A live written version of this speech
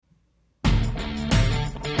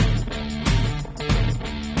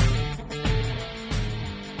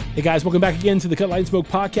Hey guys, welcome back again to the Cut Light and Smoke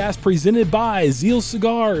podcast presented by Zeal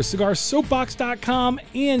Cigars, cigarsoapbox.com,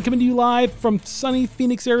 and coming to you live from sunny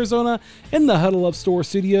Phoenix, Arizona in the Huddle Up Store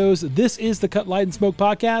studios. This is the Cut Light and Smoke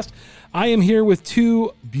podcast. I am here with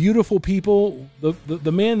two beautiful people.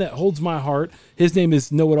 The man that holds my heart, his name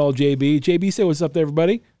is Know-It-All JB. JB, say what's up to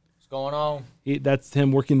everybody. What's going on? That's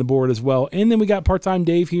him working the board as well. And then we got Part-Time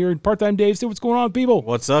Dave here. Part-Time Dave, say what's going on, people.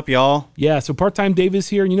 What's up, y'all? Yeah, so Part-Time Dave is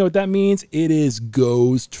here, and you know what that means? It is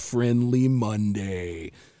Ghost Friendly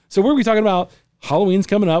Monday. So we're going to be talking about Halloween's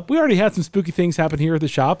coming up. We already had some spooky things happen here at the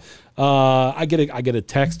shop. I get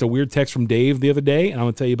a weird text from Dave the other day, and I'm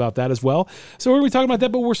going to tell you about that as well. So we're going to be talking about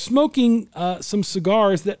that, but we're smoking some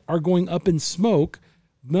cigars that are going up in smoke,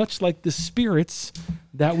 much like the spirits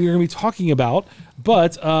that we're going to be talking about.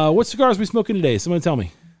 But what cigars are we smoking today? Someone tell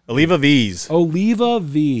me. Oliva V's. Oliva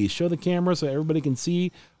V. Show the camera so everybody can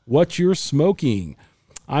see what you're smoking.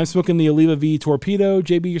 I'm smoking the Oliva V Torpedo.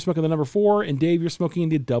 JB, you're smoking the number 4. And Dave, you're smoking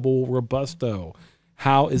the Double Robusto.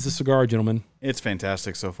 How is the cigar, gentlemen? It's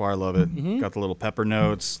fantastic so far. I love it. Mm-hmm. Got the little pepper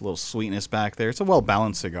notes, a little sweetness back there. It's a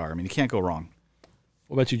well-balanced cigar. I mean, you can't go wrong.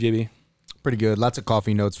 What about you, JB? Pretty good. Lots of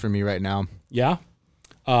coffee notes for me right now. Yeah?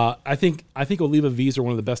 I think Oliva V's are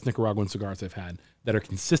one of the best Nicaraguan cigars I've had that are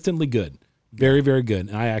consistently good. Very, very good.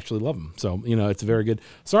 And I actually love them. So, it's very good.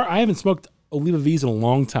 Sorry, I haven't smoked Oliva V's in a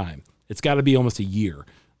long time. It's got to be almost a year.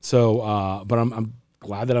 So, but I'm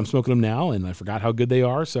glad that I'm smoking them now, and I forgot how good they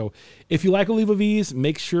are. So if you like Oliva V's,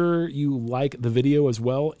 make sure you like the video as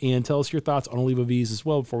well, and tell us your thoughts on Oliva V's as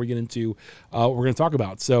well before we get into what we're going to talk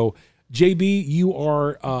about. So, JB, you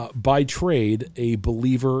are by trade a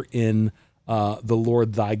believer in the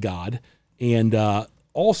Lord thy God, and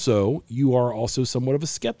also you are also somewhat of a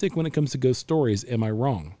skeptic when it comes to ghost stories. Am I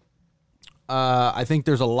wrong? I think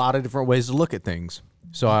there's a lot of different ways to look at things.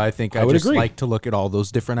 So I think I would just agree. like to look at all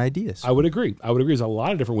those different ideas. I would agree. There's a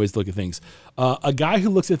lot of different ways to look at things. A guy who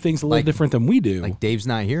looks at things a little different than we do. Like Dave's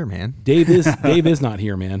not here, man. Dave is not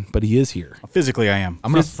here, man, but he is here. Physically, I am.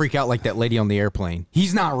 I'm going to freak out like that lady on the airplane.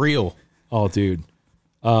 He's not real. Oh, dude.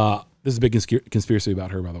 This is a big conspiracy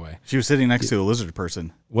about her, by the way. She was sitting next to a lizard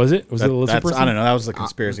person. Was it? Was it a lizard person? I don't know. That was the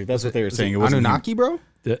conspiracy. That's what they were saying. It wasn't Anunnaki, bro?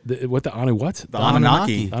 What the Anu what? The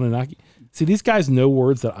Anunnaki. Anunnaki. See, these guys know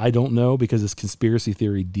words that I don't know because it's conspiracy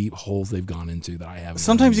theory deep holes they've gone into that I haven't.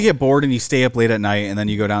 Sometimes you get bored and you stay up late at night, and then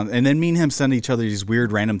you go down, and then me and him send each other these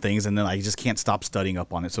weird random things, and then I just can't stop studying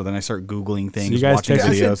up on it. So then I start Googling things, So you guys watching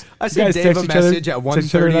videos. I sent Dave a message at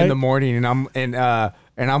 1:30 in the morning, and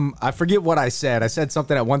I forget what I said. I said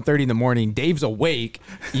something at 1:30 in the morning. Dave's awake,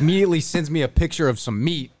 immediately sends me a picture of some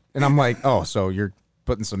meat, and I'm like, oh, so you're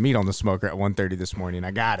putting some meat on the smoker at 1:30 this morning. I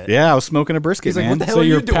got it. Yeah, I was smoking a brisket, He's like, man. what the hell So are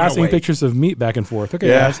you you're doing passing awake? pictures of meat back and forth. Okay,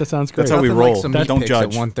 Yeah. guys, that sounds great. That's how we Nothing roll. like some Don't meat pics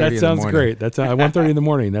judge. At 1:30 That in sounds the morning. great. That's at 1:30 in the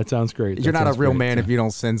morning. That sounds great. You're That not a sounds real great. man if you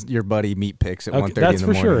don't send your buddy meat pics at 1:30 in the That's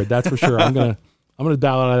morning. for sure. That's for sure. I'm gonna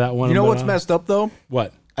dial out of that one. You know what's messed up though?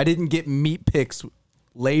 What? I didn't get meat pics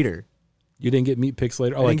later. You didn't get meat pics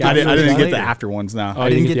later? Oh, like didn't I didn't get later. the after ones now. Oh, I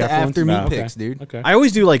you didn't get the after after ones? meat No. pics, dude. Okay. I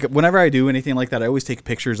always do, like, whenever I do anything like that, I always take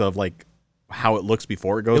pictures of, like, how it looks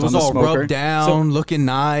before it goes It was on the all smoker. rubbed down, looking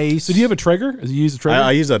nice. So do you have a Traeger? Do you use a Traeger?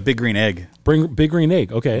 I use a big green egg. Bring big green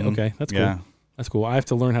egg. Okay, okay, that's cool. Yeah. That's cool. I have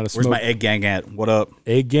to learn how to Where's smoke. my egg gang at? What up?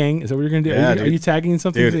 Egg gang? Is that what you're gonna do? Yeah, are you dude. tagging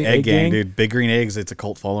something? Dude, to the egg gang, dude. Big green eggs, it's a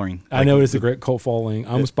cult following. I know it's a great cult following.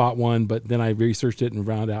 I almost bought one, but then I researched it and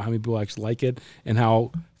found out how many people actually like it and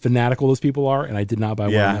how fanatical those people are, and I did not buy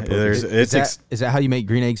one. Yeah, on that purpose. Is that how you make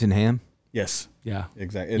green eggs and ham? Yes, Yeah,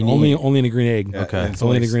 exactly. only in a green egg. Yeah, Okay. it's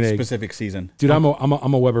Only in like a green egg. specific season. Dude, I'm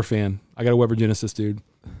a Weber fan. I got a Weber Genesis, dude.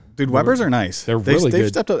 Dude, Weber's are nice. They're really they've good.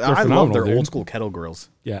 Stepped up. They're I love phenomenal, their dude. old school kettle grills.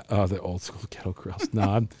 Yeah, the old school kettle grills.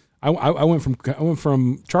 No, I went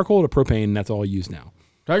from charcoal to propane. And that's all I use now.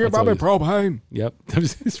 Tiger That's all Bobby propane. Yep.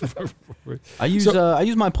 I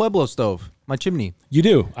use my Pueblo stove, my chimney. You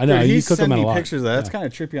do. I know. Dude, You he's cook them sending in a me lot. pictures of that. That's kind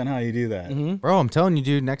of trippy on how you do that. Bro, I'm telling you,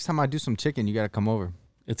 dude, next time I do some chicken, you got to come over.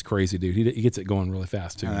 It's crazy, dude. He gets it going really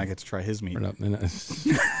fast too. And I get to try his meat.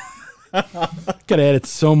 Gotta edit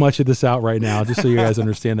so much of this out right now, just so you guys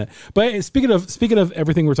understand that. But speaking of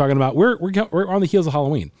everything we're talking about, we're on the heels of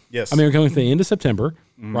Halloween. Yes. I mean, we're coming to the end of September,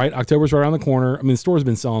 right? October's right around the corner. I mean, the store's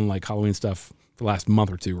been selling like Halloween stuff for the last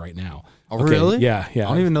month or two right now. Oh, really? Yeah. I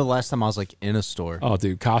don't even know the last time I was like in a store. Oh,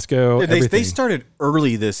 dude, Costco. Dude, everything. they started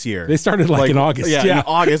early this year. They started like in August. Yeah, in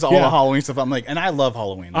August, all Yeah. the Halloween stuff. I'm like, and I love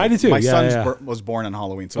Halloween. I do too. My Yeah, son yeah. was born on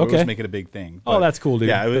Halloween, so Okay. it was making a big thing. Oh, that's cool, dude.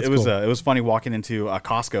 Yeah, That's it was cool. it was funny walking into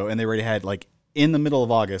Costco, and they already had like in the middle of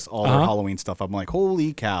August all their Halloween stuff. I'm like,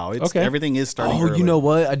 holy cow! It's Okay. everything is starting. Oh, early. you know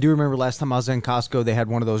what? I do remember last time I was in Costco, they had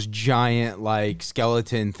one of those giant like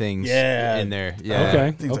skeleton things Yeah. in there. Yeah.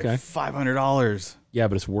 Okay. Things Okay. like $500. Yeah,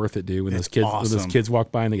 but it's worth it, dude. When It's when those kids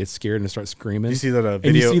walk by and they get scared and they start screaming. You see that video?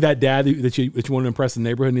 And you see that dad that you want to impress the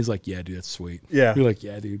neighborhood, and he's like, "Yeah, dude, that's sweet." Yeah. You're like,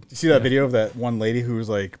 "Yeah, dude." You see that video of that one lady who was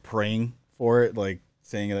like praying for it, like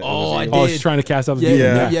saying that. I Oh, did. she's trying to cast out the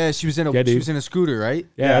demon. Yeah. She was in a scooter, right?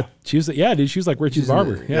 Yeah, she was. Yeah, dude, she was like Richie the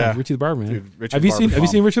Barber. Yeah, Richie the Barber, man. Dude, Richie have the you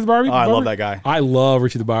seen Richie the Barber? Oh, I love that guy. I love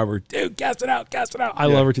Richie the Barber. Dude, cast it out. I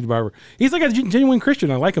love Richie the Barber. He's like a genuine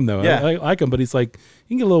Christian. I like him though. Yeah. I like him, but he's like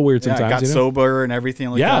he can get a little weird sometimes. Got sober and everything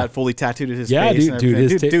like that. Fully tattooed his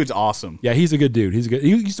face. Dude's awesome. Yeah, he's a good dude. He's a good. He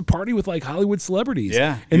used to party with like Hollywood celebrities.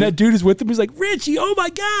 Yeah, and that dude is with him. He's like Richie. Oh my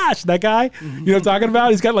gosh, that guy. You know what I'm talking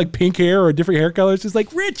about? He's got like pink hair or different hair colors. Just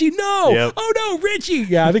like Richie. No. Yep. Oh no, Richie.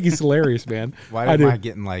 Yeah, I think he's hilarious, man. Why am I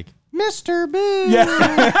getting like Mr. Boo? Yeah.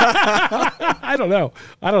 I don't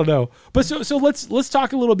know. But so let's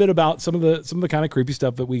talk a little bit about some of the kind of creepy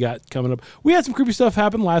stuff that we got coming up. We had some creepy stuff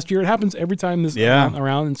happen last year. It happens every time this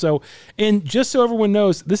around. And just so everyone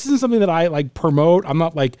knows, this isn't something that I like promote. I'm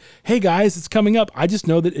not like, hey guys, it's coming up. I just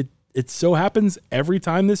know that it so happens every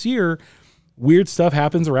time this year. Weird stuff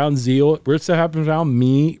happens around Zeal. Weird stuff happens around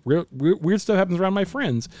me. Weird stuff happens around my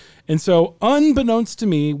friends. And so, unbeknownst to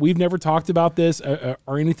me, we've never talked about this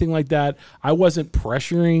or anything like that. I wasn't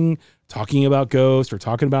pressuring talking about ghosts or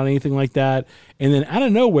talking about anything like that. And then out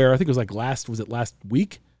of nowhere, I think it was like last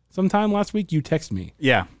week? Sometime last week, you texted me.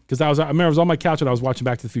 Yeah. Because I remember I was on my couch and I was watching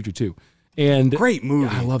Back to the Future 2. And great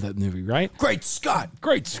movie. I love that movie, right? Great Scott.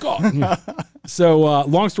 Yeah. So,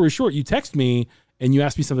 long story short, you text me and you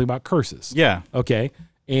asked me something about curses. Yeah. Okay.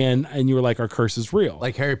 And you were like, are curses real?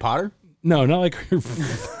 Like Harry Potter? No, not like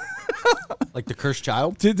Like the cursed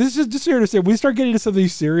child? This is just here to say, when we start getting into something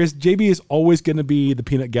serious, JB is always going to be the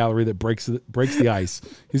peanut gallery that breaks the ice.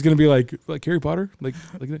 He's going to be like Harry Potter, like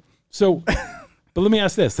that. So, but let me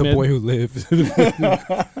ask this: boy who lived. Let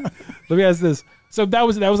me ask this. So that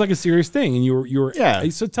was like a serious thing, and you were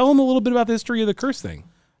So tell him a little bit about the history of the curse thing.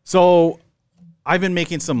 So I've been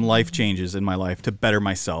making some life changes in my life to better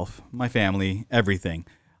myself, my family, everything.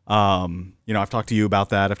 I've talked to you about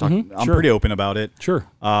that. I'm pretty open about it. Sure.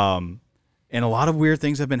 And a lot of weird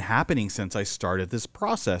things have been happening since I started this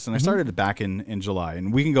process. And I started it back in July.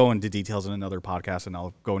 And we can go into details in another podcast, and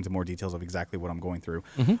I'll go into more details of exactly what I'm going through.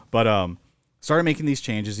 But started making these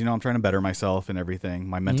changes. I'm trying to better myself and everything,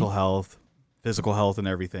 my mental health, physical health, and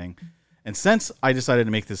everything. And since I decided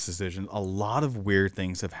to make this decision, a lot of weird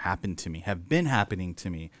things have been happening to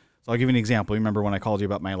me. So I'll give you an example. You remember when I called you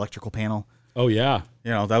about my electrical panel? Oh, yeah.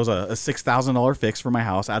 That was a $6,000 fix for my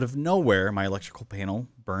house. Out of nowhere, my electrical panel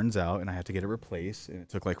burns out, and I had to get it replaced. And it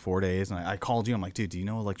took like 4 days. And I called you. I'm like, dude, do you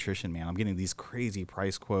know an electrician, man? I'm getting these crazy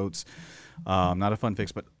price quotes. Not a fun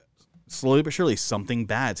fix, but slowly but surely, something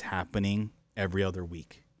bad's happening every other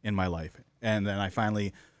week in my life. And then I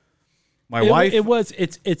finally...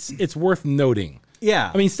 It's worth noting.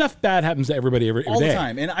 Yeah. I mean, stuff bad happens to everybody every all day. the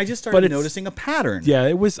time. And I just started noticing a pattern. Yeah,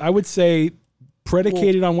 it was, I would say,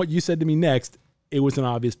 predicated on what you said to me next, it was an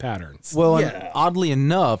obvious pattern. Well, and oddly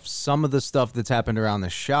enough, some of the stuff that's happened around the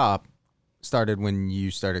shop started when you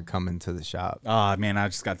started coming to the shop. Oh, man, I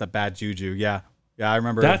just got the bad juju. Yeah. Yeah, I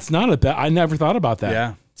remember. That's not a bad... I never thought about that.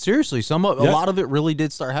 Yeah. Seriously, a lot of it really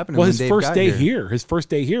did start happening. Well, when his Dave first got day here. His first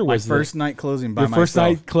day here was my first night closing by myself. First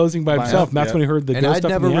night closing by himself. And that's when he heard the and ghost I'd stuff.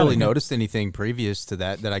 never really noticed anything previous to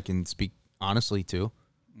that I can speak honestly to.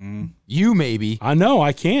 You maybe. I know.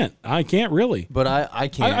 I can't really. But I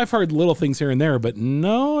can't. I've heard little things here and there, but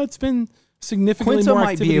no, it's been significantly Quinta more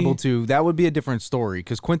might activity. be able to. That would be a different story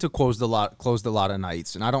because Quinta closed a lot of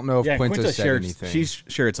nights, and I don't know if Quinta said anything. She's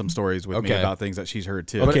shared some stories with me about things that she's heard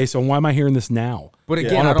too. Okay, so why am I hearing this now? But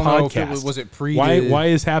again, I don't know if it was it pre. Why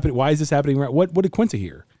is this happening? What did Quinta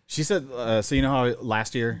hear? She said, so you know how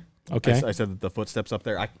last year, I said that the footsteps up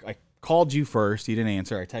there. I called you first. You didn't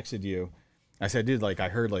answer. I texted you. I said, dude, I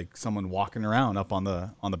heard someone walking around up on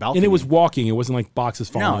the balcony. And it was walking. It wasn't like boxes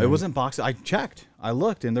falling. No, it wasn't boxes. I checked. I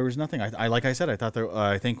looked, and there was nothing. I like I said, I thought there.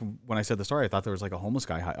 I think when I said the story, I thought there was like a homeless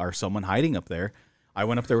guy or someone hiding up there. I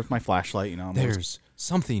went up there with my flashlight. There's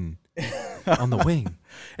something on the wing,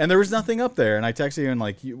 and there was nothing up there. And I texted you,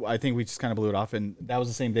 and I think we just kind of blew it off. And that was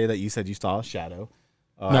the same day that you said you saw a shadow.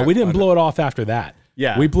 No, we didn't blow it off after that.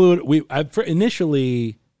 Yeah, we blew it.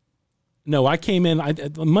 Initially. No, I came in.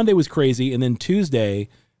 Monday was crazy, and then Tuesday,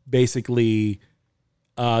 basically,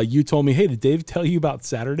 you told me, "Hey, did Dave tell you about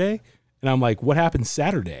Saturday?" And I'm like, "What happened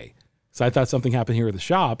Saturday?" So I thought something happened here at the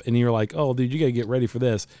shop, and you're like, "Oh, dude, you got to get ready for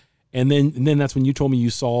this." And then that's when you told me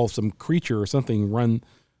you saw some creature or something run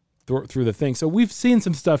through the thing. So we've seen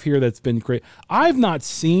some stuff here that's been crazy. I've not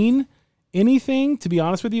seen anything, to be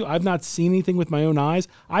honest with you. I've not seen anything with my own eyes.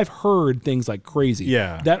 I've heard things like crazy.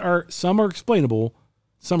 Yeah, that some are explainable.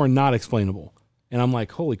 Some are not explainable. And I'm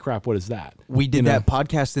like, holy crap, what is that? We did that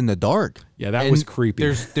podcast in the dark. Yeah, that was creepy.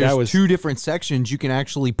 There's two different sections. You can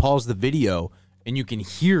actually pause the video and you can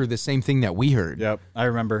hear the same thing that we heard. Yep, I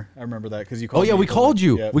remember that because you called. Oh yeah, me. we called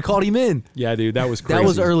you. Yep. We called him in. Yeah, dude, that was crazy. That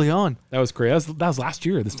was early on. That was crazy. That was last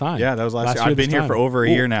year at this time. Yeah, that was last year. I've been here for over a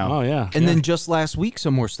year now. Oh yeah. And then just last week,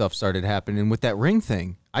 some more stuff started happening with that ring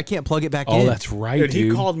thing. I can't plug it back in. Oh, that's right, dude. He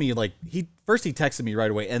called me like he texted me right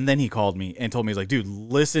away, and then he called me and told me, he's like, dude,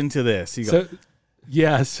 listen to this. He goes,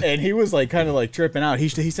 yes. and he was like kind of like tripping out. He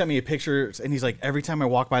sent me a picture, and he's like, every time I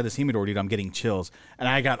walk by this humidor, dude, I'm getting chills. And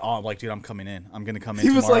I got all like, dude, I'm coming in. I'm gonna come in.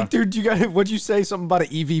 He was tomorrow. like, dude, what'd you say? Something about an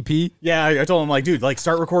EVP? Yeah, I told him like, dude, like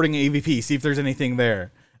start recording an EVP, see if there's anything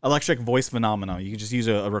there. Electric voice phenomena. You can just use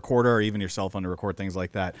a recorder or even your cell phone to record things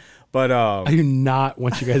like that. But I do not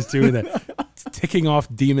want you guys doing that. Ticking off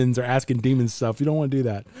demons or asking demons stuff. You don't want to do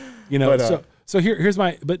that. You know. But, so here's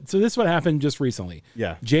my. But so this is what happened just recently.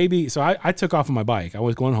 Yeah. JB. So I took off on my bike. I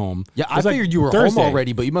was going home. Yeah, I figured you were Thursday. home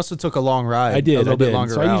already, but you must have took a long ride. I did. A little bit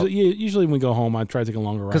longer. So I usually when we go home, I try to take a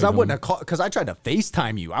longer ride. Because I wouldn't have called. Because I tried to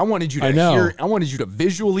FaceTime you. I wanted you to hear. I wanted you to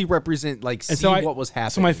visually represent, like, see what was happening.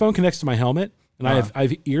 So my phone connects to my helmet. And I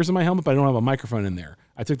have ears in my helmet, but I don't have a microphone in there.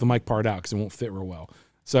 I took the mic part out because it won't fit real well.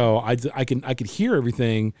 So I could hear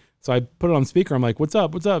everything. So I put it on speaker. I'm like, "What's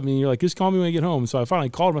up? What's up?" And you're like, "Just call me when you get home." So I finally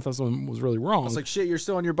called him. I thought something was really wrong. I was like, "Shit, you're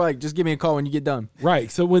still on your bike. Just give me a call when you get done."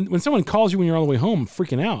 Right. So when someone calls you when you're on the way home, I'm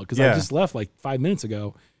freaking out because I just left like 5 minutes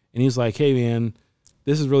ago, and he's like, "Hey man,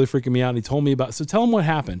 this is really freaking me out." And he told me about. So tell him what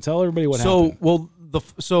happened. Tell everybody what happened.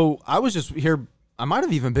 So I was just here. I might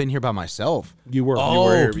have even been here by myself. You were.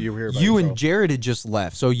 You were here by you yourself. and Jared had just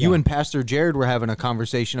left. So you and Pastor Jared were having a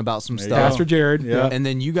conversation about some stuff. Pastor Jared. Yeah. And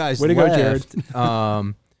then you guys Way to left. go,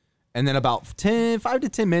 Jared. And then about 5 to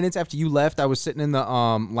 10 minutes after you left, I was sitting in the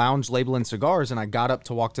lounge labeling cigars, and I got up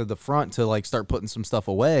to walk to the front to like start putting some stuff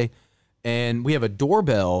away. And we have a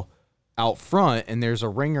doorbell out front, and there's a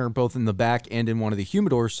ringer both in the back and in one of the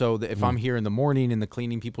humidors. So that if I'm here in the morning and the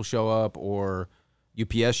cleaning people show up or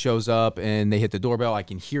UPS shows up and they hit the doorbell, I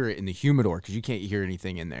can hear it in the humidor because you can't hear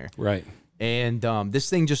anything in there. Right. And this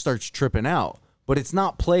thing just starts tripping out. But it's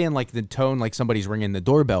not playing like the tone like somebody's ringing the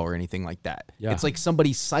doorbell or anything like that. Yeah. It's like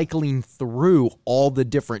somebody cycling through all the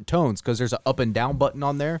different tones because there's an up and down button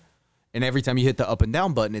on there. And every time you hit the up and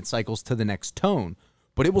down button, it cycles to the next tone.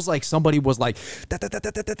 But it was like somebody was like... It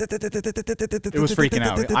was freaking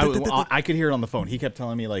out. I could hear it on the phone. He kept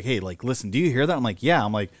telling me like, hey, like, listen, do you hear that? I'm like, yeah.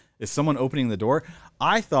 I'm like, is someone opening the door?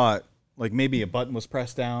 I thought like maybe a button was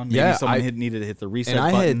pressed down. Maybe someone needed to hit the reset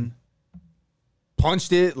button. I had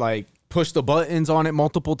punched it, like pushed the buttons on it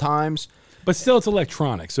multiple times. But still, it's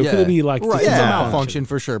electronic. So could it be like... Right. It's a malfunction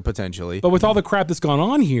for sure, potentially. But with all the crap that's gone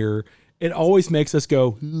on here, it always makes us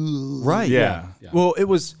go... Right. Yeah. Well, it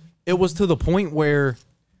was to the point where,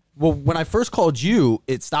 when I first called you,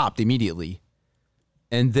 it stopped immediately.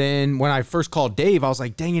 And then when I first called Dave, I was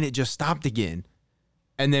like, dang it just stopped again.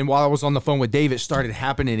 And then while I was on the phone with Dave, it started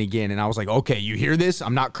happening again. And I was like, okay, you hear this?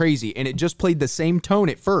 I'm not crazy. And it just played the same tone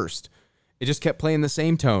at first. It just kept playing the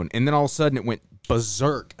same tone. And then all of a sudden it went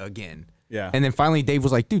berserk again. Yeah. And then finally Dave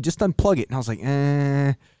was like, dude, just unplug it. And I was like,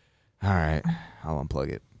 all right, I'll unplug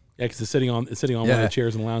it. Yeah, because it's sitting on one of the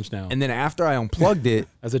chairs in the lounge now. And then after I unplugged it,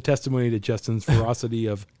 as a testimony to Justin's ferocity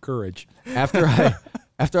of courage. After I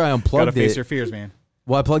unplugged Gotta face it, your fears, man.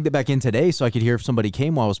 well, I plugged it back in today so I could hear if somebody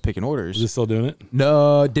came while I was picking orders. Is it still doing it?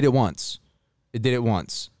 No, it did it once. It did it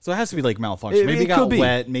once. So it has to be like malfunction. Maybe it got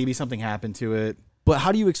wet. Maybe something happened to it. But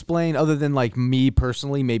how do you explain, other than like me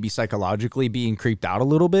personally, maybe psychologically being creeped out a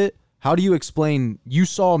little bit? How do you explain, you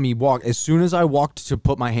saw me walk, as soon as I walked to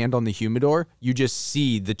put my hand on the humidor, you just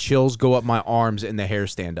see the chills go up my arms and the hair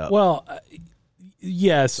stand up. Well,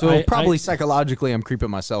 yes. So probably psychologically I'm creeping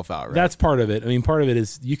myself out, right? That's part of it. I mean, part of it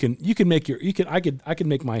is I could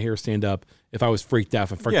make my hair stand up if I was freaked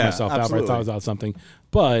out, if I freaked myself out, or I thought I was out something.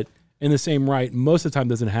 But in the same right, most of the time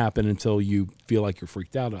doesn't happen until you feel like you're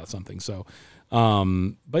freaked out about something. So,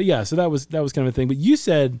 but yeah, so that was kind of a thing. But you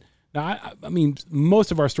said, now, I mean,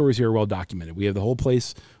 most of our stories here are well documented. We have the whole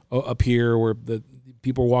place up here where the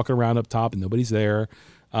people are walking around up top and nobody's there.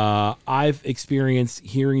 I've experienced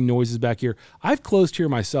hearing noises back here. I've closed here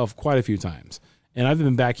myself quite a few times, and I've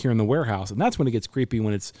been back here in the warehouse, and that's when it gets creepy,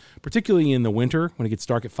 when it's particularly in the winter, when it gets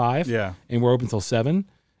dark at 5, and we're open till 7,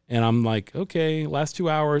 and I'm like, okay, last 2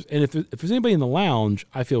 hours, and if there's anybody in the lounge,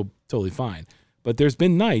 I feel totally fine. But there's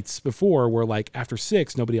been nights before where like after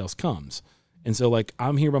 6, nobody else comes. And so like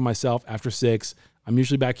I'm here by myself after 6. I'm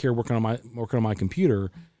usually back here working on my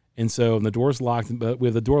computer. And so the door's locked, but we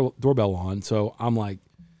have the doorbell on. So I'm like,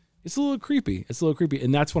 it's a little creepy.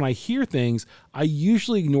 And that's when I hear things, I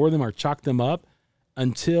usually ignore them or chalk them up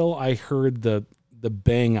until I heard the the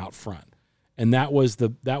bang out front, and that was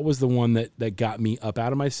the one that got me up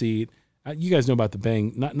out of my seat. You guys know about the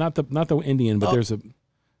bang, not the Indian, but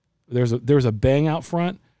there's a bang out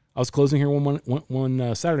front. I was closing here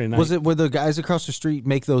one Saturday night. Was it where the guys across the street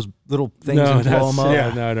make those little things and blow them up?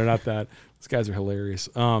 Yeah, no, not that. These guys are hilarious.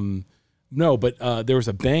 No, but there was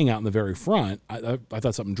a bang out in the very front. I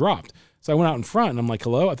thought something dropped. So I went out in front, and I'm like,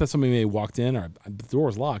 hello? I thought somebody may have walked in, or the door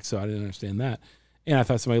was locked, so I didn't understand that. And I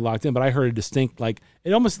thought somebody locked in, but I heard a distinct, like,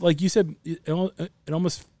 it almost, like you said, it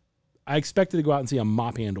almost, I expected to go out and see a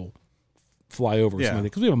mop handle fly over or something,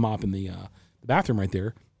 because we have a mop in the bathroom right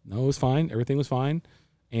there. No, it was fine. Everything was fine.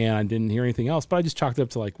 And I didn't hear anything else, but I just chalked it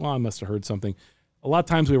up to like, well, I must have heard something. A lot of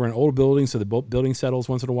times we were in old buildings, so the building settles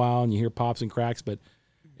once in a while, and you hear pops and cracks, but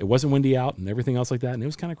it wasn't windy out and everything else like that, and it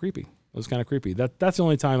was kind of creepy. That's the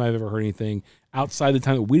only time I've ever heard anything outside the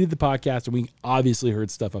time that we did the podcast, and we obviously heard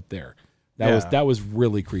stuff up there. That was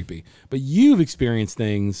really creepy. But you've experienced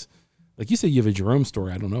things, like you said, you have a Jerome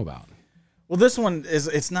story I don't know about. Well, this one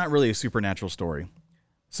it's not really a supernatural story.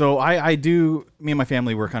 So me and my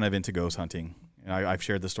family, we're kind of into ghost hunting. I've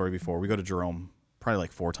shared this story before. We go to Jerome probably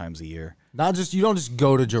like 4 times a year. You don't just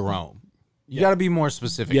go to Jerome. You got to be more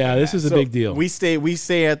specific. Yeah, this is a big deal. We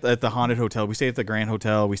stay at the haunted hotel. We stay at the Grand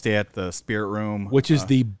Hotel. We stay at the Spirit Room, which is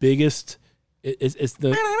the biggest. It's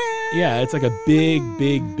like a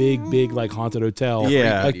big like haunted hotel.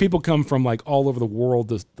 Yeah, like people come from like all over the world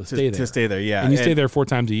to stay there. To stay there, yeah. And you stay there 4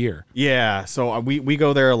 times a year. Yeah, so we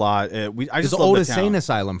go there a lot. It's the old insane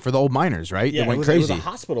asylum for the old miners, right? Yeah, they went crazy. It was a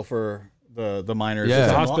hospital for the miners. Yeah,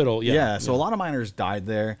 it's a hospital. Yeah. So a lot of miners died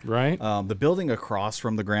there. Right. The building across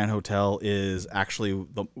from the Grand Hotel is actually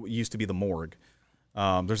used to be the morgue.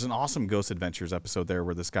 There's an awesome Ghost Adventures episode there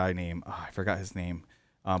where this guy named I forgot his name,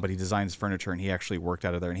 but he designs furniture and he actually worked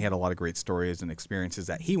out of there, and he had a lot of great stories and experiences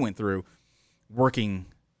that he went through working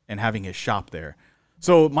and having his shop there.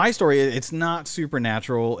 So my story, it's not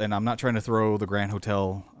supernatural, and I'm not trying to throw the Grand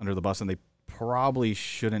Hotel under the bus, and they probably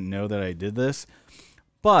shouldn't know that I did this,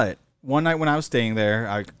 but one night when I was staying there,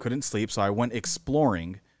 I couldn't sleep, so I went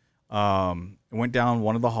exploring. Went down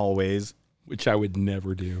one of the hallways, which I would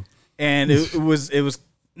never do. And it was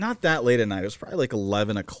not that late at night. It was probably like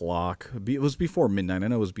 11 o'clock. It was before midnight. I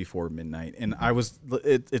know it was before midnight. And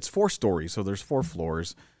it's 4 stories, so there's 4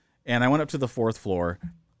 floors. And I went up to the 4th floor,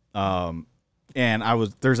 and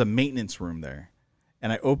there's a maintenance room there.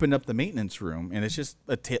 And I opened up the maintenance room, and it's just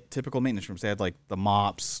a typical maintenance room. So they had like the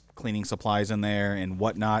mops, cleaning supplies in there, and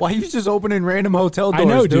whatnot. Why are you just opening random hotel doors? I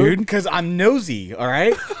know, dude. Because I'm nosy. All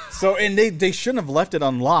right. So and they shouldn't have left it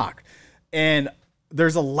unlocked. And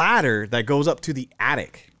there's a ladder that goes up to the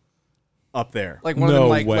attic up there. Like one of them,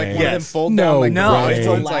 like one of them fold down. Like no, it's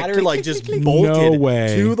a ladder like just bolted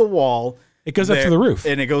to the wall. It goes up to the roof,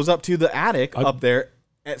 and it goes up to the attic up there.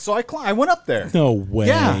 And so I went up there. No way.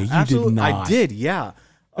 Yeah, you absolutely. Did not. I did. Yeah.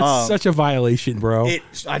 That's such a violation, bro.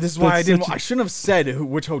 This is why I shouldn't have said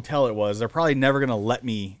which hotel it was. They're probably never gonna let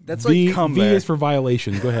me. That's come V there. is for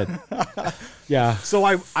violation. Go ahead. Yeah. So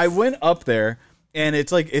I went up there, and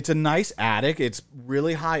it's a nice attic. It's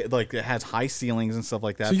really high, like it has high ceilings and stuff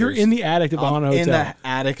like that. So you're in the attic at the haunted hotel. In the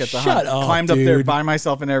attic at the Shut haunted. up, Climbed dude. up there by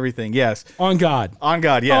myself and everything. Yes. On God.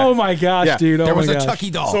 Yeah. Oh my gosh, dude. Oh there was my a gosh. Chucky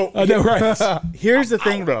doll. So I know, right? Here's the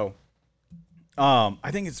thing, though.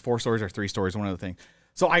 I think it's 4 stories or 3 stories. One of the things.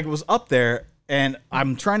 So I was up there, and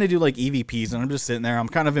I'm trying to do like EVPs, and I'm just sitting there. I'm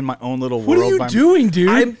kind of in my own little world. What are you doing,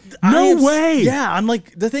 dude? No way. Yeah, I'm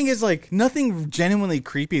like, the thing is, like, nothing genuinely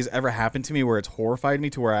creepy has ever happened to me where it's horrified me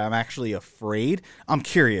to where I'm actually afraid. I'm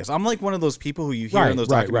curious. I'm like one of those people who you hear in those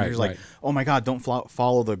documentaries, like, oh my God, don't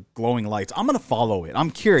follow the glowing lights. I'm gonna follow it.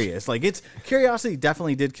 I'm curious. Like, it's curiosity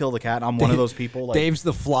definitely did kill the cat. I'm one of those people. Like, Dave's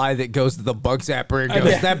the fly that goes to the bug zapper and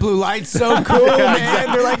goes, that blue light's so cool, man.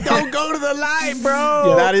 Exactly. They're like, don't go to the light, bro.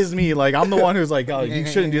 Yeah, that is me. Like, I'm the one who's like, oh, you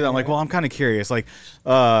shouldn't do that. I'm like, well, I'm kind of curious. Like,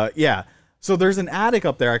 yeah. So there's an attic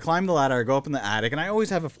up there. I climb the ladder. I go up in the attic, and I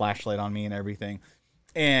always have a flashlight on me and everything.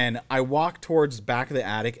 And I walk towards the back of the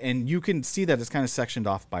attic, and you can see that it's kind of sectioned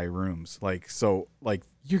off by rooms. Like, so, like,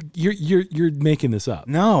 you're making this up.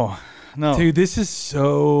 No, dude, this is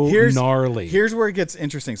so gnarly. Here's where it gets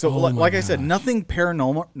interesting. So, like I said, nothing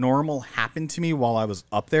paranormal happened to me while I was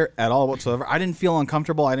up there at all whatsoever. I didn't feel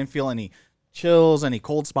uncomfortable. I didn't feel any chills, any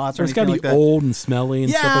cold spots, or anything like that. It's got to be old and smelly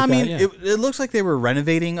and stuff like that. Yeah, it looks like they were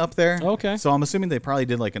renovating up there. Okay. So I'm assuming they probably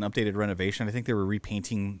did like an updated renovation. I think they were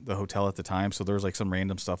repainting the hotel at the time, so there was like some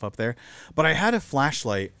random stuff up there. But I had a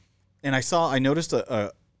flashlight, and I noticed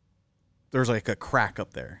there's like a crack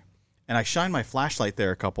up there. And I shined my flashlight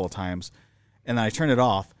there a couple of times, and then I turned it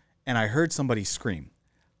off, and I heard somebody scream.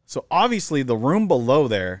 So obviously the room below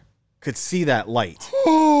there could see that light.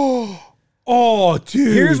 Oh,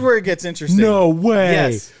 dude. Here's where it gets interesting. No way.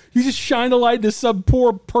 Yes. You just shine a light into some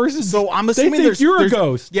poor person. So I'm assuming you're a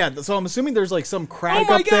ghost. Yeah, so I'm assuming there's like some crack Oh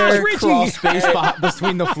my up gosh, there. Richie. Crawl space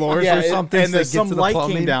between the floors or something. And so there's they get some to the light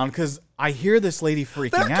plumbing. came down because I hear this lady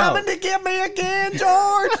freaking They're out. coming to get me again,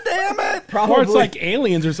 George. Damn it. Or it's like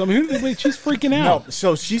aliens or something. She's freaking out. No,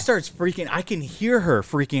 so she starts freaking. I can hear her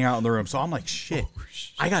freaking out in the room. So I'm like, shit,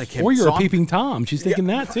 I gotta catch. Or you're so a peeping Tom. She's thinking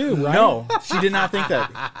that too, right? No, she did not think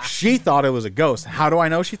that. She thought it was a ghost. How do I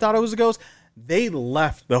know she thought it was a ghost? They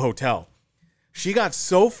left the hotel. She got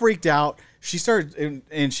so freaked out. She started,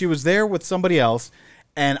 and she was there with somebody else.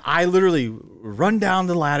 And I literally run down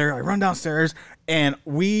the ladder. I run downstairs, and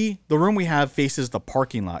the room we have faces the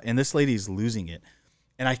parking lot. And this lady's losing it.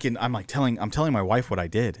 And I'm telling my wife what I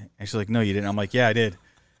did. And she's like, "No, you didn't." I'm like, "Yeah, I did."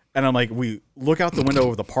 And I'm like, we look out the window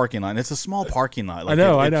over the parking lot. And it's a small parking lot. Like, I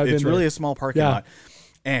know. It's really a small parking lot.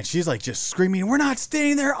 And she's like just screaming, "We're not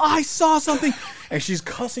staying there. I saw something." And she's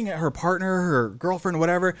cussing at her partner, her girlfriend,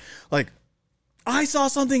 whatever. Like, "I saw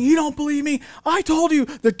something. You don't believe me. I told you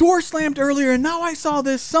the door slammed earlier, and now I saw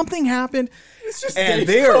this. Something happened." It's just And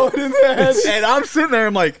and I'm sitting there.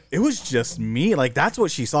 I'm like, it was just me. Like, that's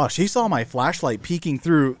what she saw. She saw my flashlight peeking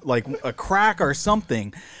through like a crack or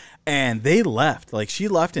something. And they left. Like, she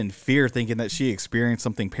left in fear, thinking that she experienced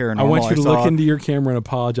something paranormal. I want you to look into your camera and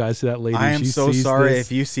apologize to that lady. I am so sorry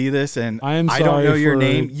if you see this, and I don't know your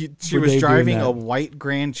name. She was driving a white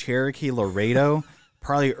Grand Cherokee Laredo,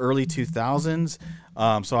 probably early 2000s.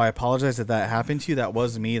 So I apologize if that happened to you. That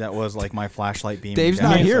was me. That was like my flashlight beaming. Dave's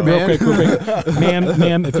down. not here, man. Real quick.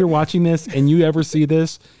 Ma'am, if you're watching this and you ever see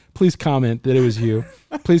this, please comment that it was you.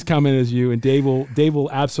 Please comment as you, and Dave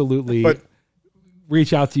will absolutely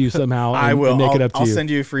reach out to you somehow. I will. And make it up to you. I'll send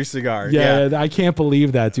you a free cigar. Yeah, I can't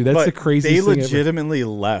believe that, dude. That's the craziest They thing ever. legitimately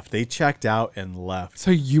left. They checked out and left.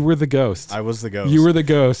 So you were the ghost. I was the ghost. You were the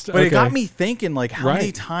ghost. But it got me thinking, like, how many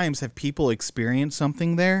Right. times have people experienced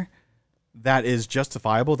something there that is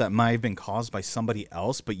justifiable, that might have been caused by somebody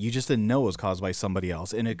else, but you just didn't know it was caused by somebody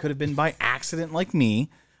else, and it could have been by accident, like me.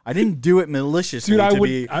 I didn't do it maliciously. Dude, I to would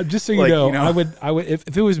be, just so like, you know, I would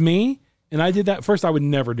if it was me and I did that first, I would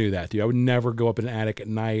never do that, dude. I would never go up in an attic at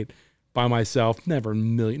night by myself. Never a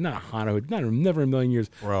million, not Hanukkah, never a million years.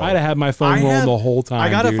 Bro. I'd have had my phone rolling the whole time. I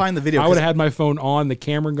gotta dude. find the video, I would 'cause have had my phone on, the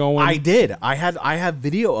camera going. I did. I have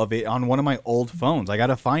video of it on one of my old phones. I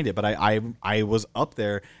gotta find it, but I was up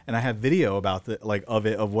there and I have video about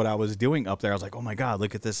of what I was doing up there. I was like, oh my god,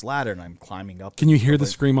 look at this ladder, and I'm climbing up. Can you hear the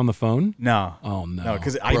scream on the phone? No. Oh no. No,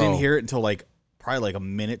 because I didn't hear it until probably like a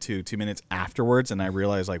minute to 2 minutes afterwards, and I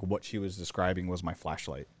realized like what she was describing was my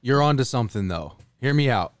flashlight. You're onto something, though. Hear me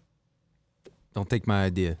out. Don't take my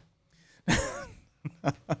idea.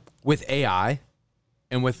 With AI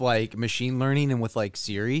and with like machine learning and with like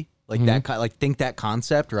Siri, like think that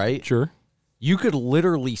concept, right? Sure. You could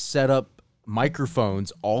literally set up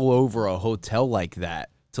microphones all over a hotel like that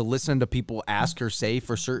to listen to people ask or say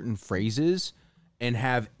for certain phrases and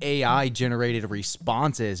have AI generated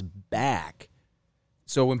responses back.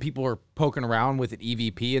 So when people are poking around with an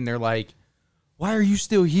EVP and they're like, "Why are you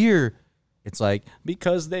still here?" It's like,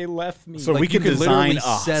 because they left me. So like, we could design a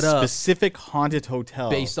set up specific haunted hotel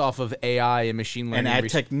based off of AI and machine learning and add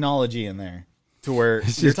technology in there to where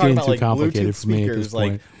It's you're just talking getting about like too complicated Bluetooth for me at this speakers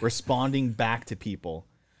like point. responding back to people.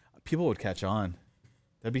 People would catch on.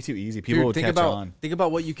 That'd be too easy. People would think catch about on. think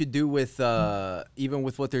about what you could do with even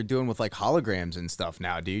with what they're doing with like holograms and stuff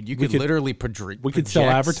now, dude. You could literally we could sell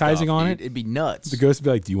advertising on it. It'd be nuts. The ghost would be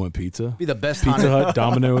like, "Do you want pizza? It'd be the best Pizza haunted. Hut,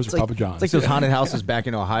 Domino's, It's or like, Papa John's." it's like those haunted houses back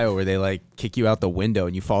in Ohio where they like kick you out the window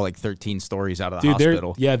and you fall like 13 stories out of the Dude,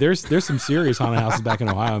 hospital. there's some serious haunted houses back in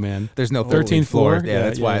Ohio, man. There's no 13th floor. Yeah,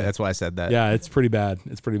 that's why I said that. Yeah, it's pretty bad.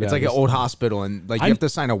 It's pretty bad. It's like an old hospital, and like you have to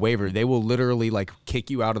sign a waiver. They will literally like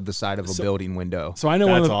kick you out of the side of a building window. So I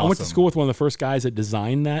know That's I went to awesome. school with one of the first guys that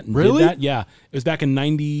designed that and Really? did that. Yeah. It was back in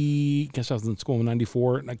 90, I guess I was in school in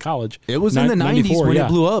 94, at college. It was in the 90s when it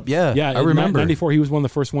blew up. Yeah, Yeah, I remember. 94, he was one of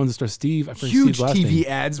the first ones to start Steve. I forget Huge Steve's last TV name.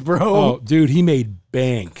 ads, bro. Oh, dude, he made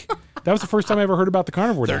bank. That was the first time I ever heard about the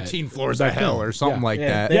carnivore diet. 13 floors Back of hell then. or something like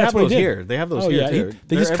that. They Yeah, have that's what he those did. here. They have those here yeah, too.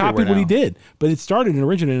 they They're just copied everywhere what he now. did, but it started and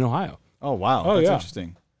originated in Ohio. Oh wow, Oh, that's yeah.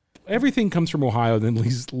 interesting. Everything comes from Ohio, then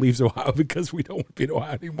leaves Ohio because we don't want to be in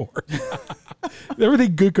Ohio anymore.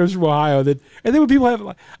 Everything good comes from Ohio. And then when people have,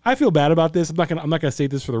 like, I feel bad about this. I'm not gonna say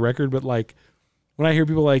this for the record, but like when I hear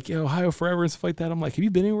people like Ohio forever and stuff like that, I'm like, have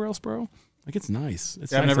you been anywhere else, bro? Like it's nice.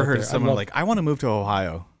 It's I've nice never out heard there. of someone like, I want to move to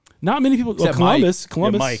Ohio. Not many people. Well, Except Columbus.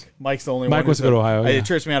 Yeah, Mike's the only one. Mike wants to go to Ohio. It Yeah.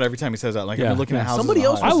 trips me out every time he says that. Like, Yeah, I've been looking yeah. at houses. Somebody in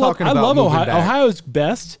else Ohio. was talking about love moving Ohio. back. Ohio's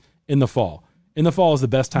best in the fall. In the fall is the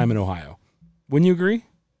best time in Ohio. Wouldn't you agree?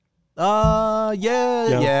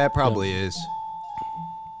 Yeah, it probably is.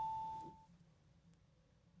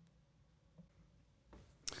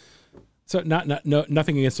 So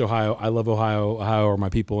nothing against Ohio. I love Ohio are my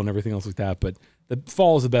people and everything else like that. But the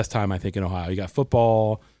fall is the best time, I think, in Ohio. You got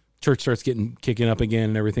football, church starts kicking up again,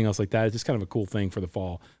 and everything else like that. It's just kind of a cool thing for the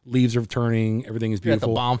fall. Leaves are turning, everything is beautiful.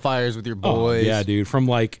 You got the bonfires with your boys. Oh, yeah, dude. From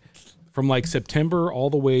like September all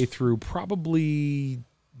the way through probably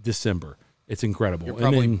December. It's incredible. You're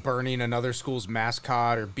probably burning another school's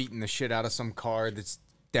mascot or beating the shit out of some car that's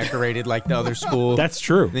decorated like the other school. That's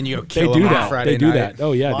true. Then you go kill them on Friday night. They do that.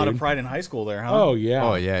 Oh yeah, a lot dude. of pride in high school there, huh? Oh yeah.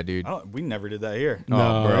 Oh yeah, dude. We never did that here.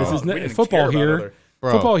 No, bro. this is football here.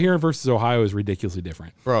 Bro. Football here versus Ohio is ridiculously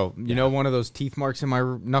different. Bro, you know one of those teeth marks in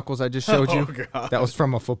my knuckles I just showed you? God. That was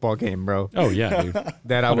from a football game, bro. Oh yeah, dude.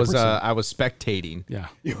 That I was spectating. Yeah.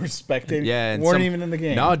 You were spectating? Yeah, and weren't even in the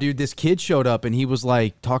game. No, dude, this kid showed up and he was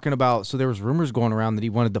like talking about. So there was rumors going around that he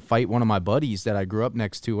wanted to fight one of my buddies that I grew up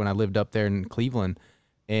next to when I lived up there in Cleveland,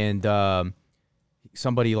 and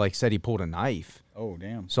somebody like said he pulled a knife. Oh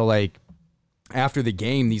damn. So like after the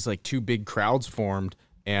game, these like two big crowds formed.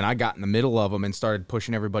 And I got in the middle of them and started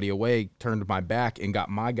pushing everybody away, turned my back, and got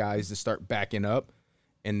my guys to start backing up.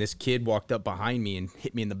 And this kid walked up behind me and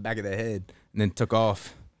hit me in the back of the head and then took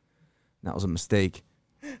off. That was a mistake.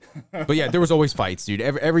 But yeah, there was always fights, dude.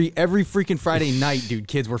 Every freaking Friday night, dude,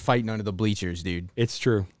 kids were fighting under the bleachers, dude. It's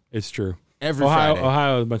true. Every Friday.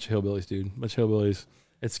 Ohio is a bunch of hillbillies, dude. A bunch of hillbillies.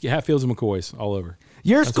 It's Hatfields and McCoys all over.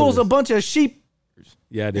 Your school's a bunch of sheep.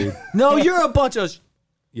 Yeah, dude. No, you're a bunch of...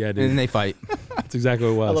 Yeah, dude. And then they fight. That's exactly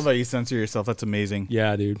what it was. I love how you censor yourself. That's amazing.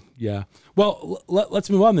 Yeah, dude. Yeah. Well, let's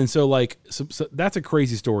move on then. So, like, so that's a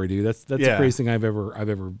crazy story, dude. That's the craziest thing I've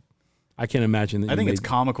ever. I can't imagine that. I think it's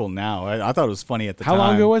comical now. I thought it was funny at the time. How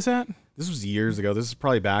long ago was that? This was years ago. This is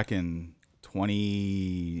probably back in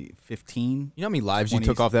 2015. You know how many lives you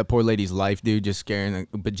took off that poor lady's life, dude, just scaring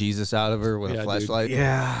the bejesus out of her with a flashlight? Dude.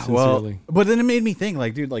 Yeah. Sincerely. Well, but then it made me think,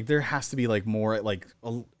 like, dude, like there has to be like more like.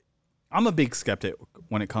 I'm a big skeptic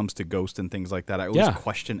when it comes to ghosts and things like that. I always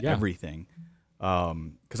question everything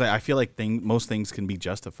because I feel like most things can be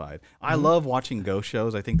justified. I love watching ghost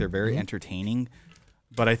shows. I think they're very entertaining,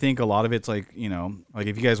 but I think a lot of it's like, you know, like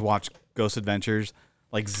if you guys watch Ghost Adventures,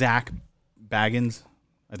 like Zach Baggins,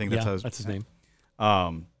 I think that's his name.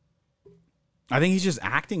 I think he's just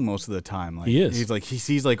acting most of the time. Like, he is. He's like, he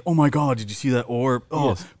sees like, oh my God, did you see that orb?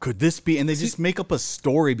 Oh, could this be? And they just make up a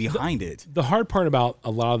story behind it. The hard part about a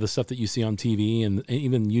lot of the stuff that you see on TV and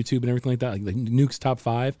even YouTube and everything like that, like Nuke's Top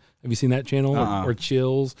 5. Have you seen that channel? Or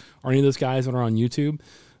Chills or any of those guys that are on YouTube?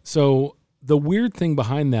 So the weird thing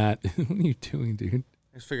behind that, what are you doing, dude?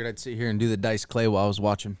 I just figured I'd sit here and do the dice clay while I was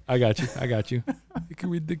watching. I got you. You can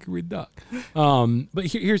read duck. But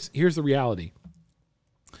here's the reality.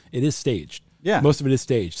 It is staged. Yeah. Most of it is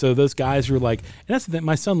staged. So those guys who are like, and that's the thing,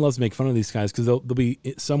 my son loves to make fun of these guys because they'll be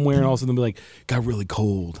somewhere and all of a sudden they'll be like, got really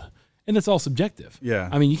cold. And it's all subjective. Yeah.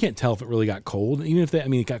 I mean, you can't tell if it really got cold. Even if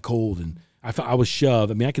it got cold and I was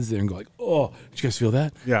shoved. I mean, I can sit there and go like, oh, did you guys feel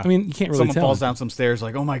that? Yeah. I mean, you can't really Someone tell. falls down some stairs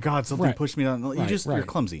like, oh my God, something pushed me down. You're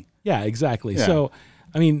clumsy. Yeah, exactly. Yeah. So,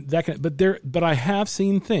 I mean, but I have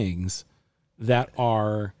seen things that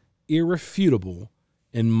are irrefutable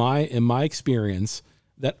in my experience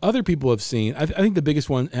that other people have seen. I think the biggest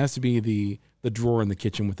one has to be the drawer in the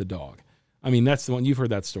kitchen with the dog. I mean, that's the one. You've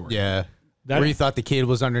heard that story. Yeah. Where you thought the kid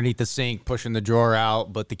was underneath the sink pushing the drawer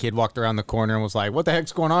out, but the kid walked around the corner and was like, what the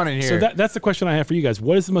heck's going on in here? So that's the question I have for you guys.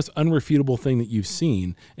 What is the most unrefutable thing that you've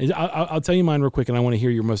seen? And I'll tell you mine real quick, and I want to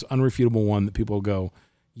hear your most unrefutable one that people go,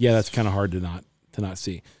 yeah, that's kind of hard to not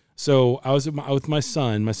see. So I was with my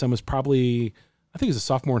son. My son was probably, I think he was a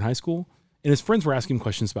sophomore in high school, and his friends were asking him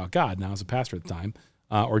questions about God. Now I was a pastor at the time.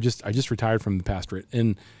 I just retired from the pastorate,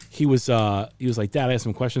 and he was like, Dad, I have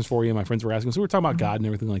some questions for you. My friends were asking, so we were talking about God and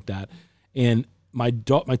everything like that. And my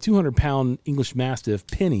 200-pound English Mastiff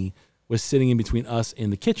Penny was sitting in between us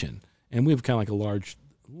and the kitchen, and we have kind of like a large,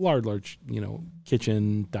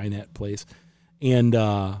 kitchen dinette place. And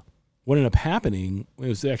what ended up happening, it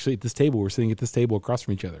was actually at this table. We're sitting at this table across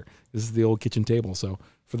from each other. This is the old kitchen table. So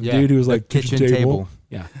for the dude who was like kitchen table,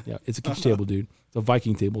 yeah, it's a kitchen table, dude. It's a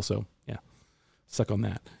Viking table, so yeah. Suck on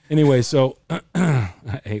that. Anyway, so I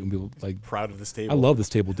hate when people like proud of this table. I love this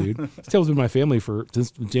table, dude. This table's been my family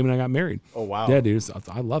since Jamie and I got married. Oh wow. Yeah, dude.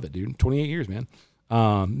 I love it, dude. 28 years, man.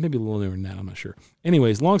 Maybe a little newer than that, I'm not sure.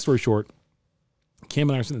 Anyways, long story short, Cam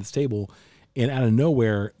and I are sitting at this table, and out of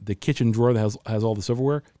nowhere, the kitchen drawer that has all the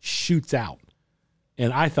silverware shoots out.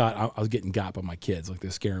 And I thought I was getting got by my kids, like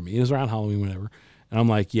they're scaring me. It was around Halloween, whatever. And I'm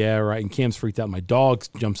like, yeah, right. And Cam's freaked out. My dog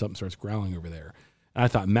jumps up and starts growling over there. And I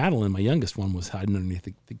thought Madeline, my youngest one, was hiding underneath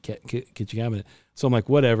the kitchen cabinet. So I'm like,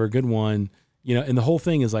 whatever, good one. You know, and the whole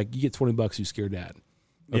thing is like, you get $20, you scare dad.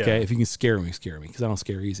 Okay, if you can scare me, because I don't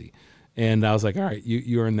scare easy. And I was like, all right,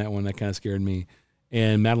 you earned that one. That kind of scared me.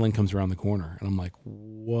 And Madeline comes around the corner, and I'm like,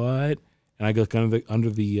 what? And I look under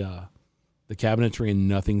the cabinetry, and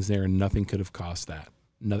nothing's there, and nothing could have caused that.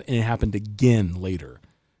 Nothing, and it happened again later,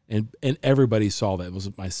 and everybody saw that. It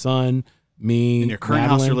was my son, me, in your current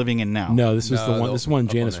Madeline. house you're living in now. No, this was the one. This one,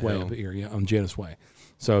 Janice Way, hill. up here, on Janice Way.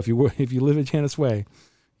 So if you live at Janice Way,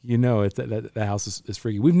 you know that house is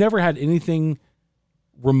freaky. We've never had anything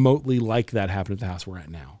remotely like that happen at the house we're at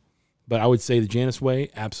now, but I would say the Janice Way,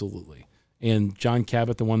 absolutely. And John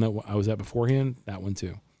Cabot, the one that I was at beforehand, that one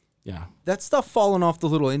too. Yeah. That stuff falling off the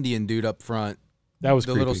little Indian dude up front. That was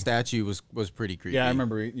the creepy. little statue was pretty creepy. Yeah, I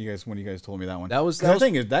remember when you guys told me that one. That was the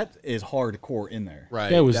thing is that is hardcore in there.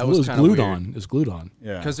 right. Yeah, it was kinda glued weird. on. It was glued on.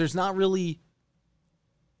 Yeah, Because there's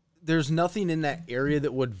nothing in that area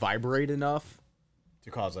that would vibrate enough.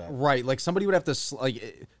 to cause that. Right, like somebody would have to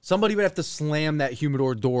slam that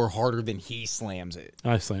humidor door harder than he slams it.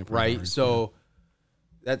 I slammed pretty Right, hard. so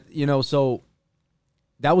that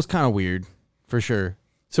that was kind of weird for sure.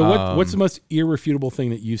 So what's the most irrefutable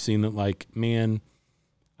thing that you've seen that, like, man,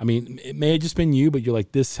 I mean, it may have just been you, but you're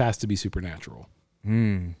like, this has to be supernatural.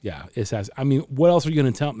 Yeah, it has. I mean, what else are you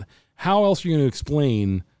going to tell me? How else are you going to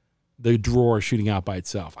explain the drawer shooting out by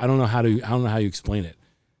itself? I don't know how you explain it.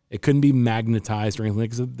 It couldn't be magnetized or anything,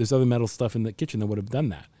 because there's other metal stuff in the kitchen that would have done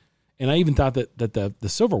that. And I even thought that the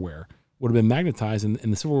silverware would have been magnetized, and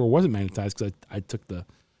the silverware wasn't magnetized, because I took the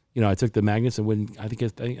magnets and I think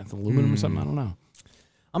it's aluminum or something. I don't know.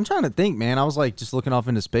 I'm trying to think, man. I was like just looking off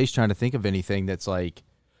into space trying to think of anything that's like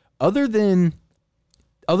other than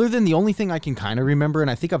the only thing I can kind of remember, and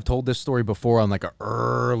I think I've told this story before on like an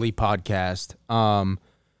early podcast.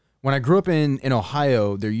 When I grew up in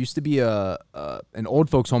Ohio, there used to be an old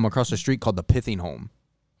folks home across the street called the Pithing Home.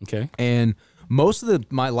 Okay. And most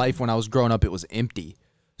of my life when I was growing up, it was empty.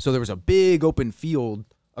 So there was a big open field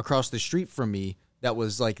across the street from me that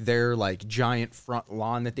was like their like giant front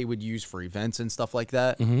lawn that they would use for events and stuff like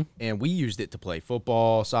that. Mm-hmm. And we used it to play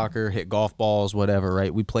football, soccer, hit golf balls, whatever,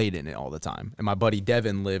 right? We played in it all the time. And my buddy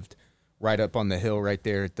Devin lived right up on the hill right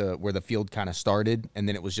there at where the field kind of started. And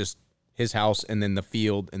then it was just his house and then the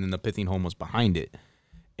field, and then the Pithing Home was behind it.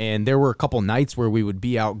 And there were a couple nights where we would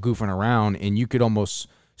be out goofing around, and you could almost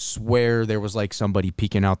swear there was like somebody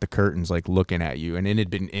peeking out the curtains, like looking at you. And it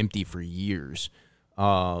had been empty for years.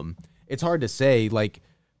 It's hard to say, like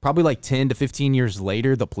probably like 10 to 15 years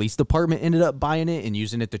later, the police department ended up buying it and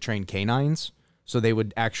using it to train canines. So they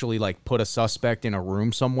would actually like put a suspect in a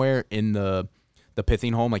room somewhere in the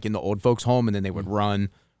Pithing Home, like in the old folks home. And then they would run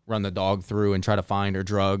the dog through and try to find or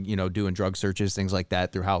drug, doing drug searches, things like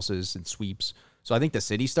that through houses and sweeps. So I think the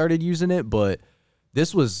city started using it, but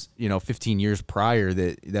this was, 15 years prior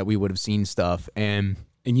that we would have seen stuff. And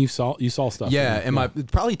you saw stuff. yeah,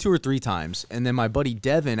 and probably 2 or 3 times. And then my buddy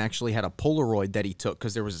Devin actually had a Polaroid that he took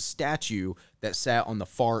because there was a statue that sat on the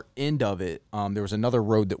far end of it. There was another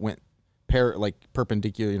road that went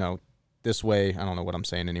perpendicular, this way. I don't know what I'm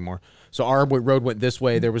saying anymore. So our road went this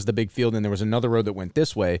way. There was the big field, and there was another road that went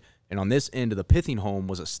this way. And on this end of the Pithing Home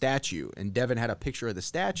was a statue, and Devin had a picture of the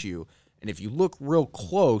statue. And if you look real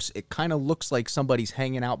close, it kind of looks like somebody's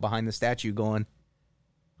hanging out behind the statue going,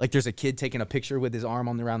 like there's a kid taking a picture with his arm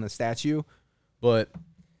around the statue. But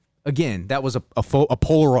again, that was a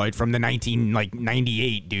Polaroid from the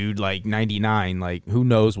 1998, dude, like 99. Like who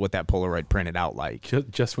knows what that Polaroid printed out like?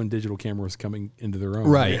 Just when digital camera was coming into their own.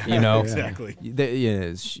 Right, Exactly.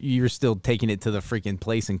 You're still taking it to the freaking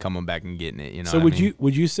place and coming back and getting it. So would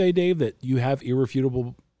you say, Dave, that you have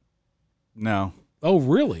irrefutable? No. Oh,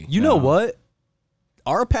 really? You know what?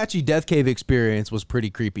 Our Apache Death Cave experience was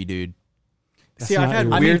pretty creepy, dude. See, I've had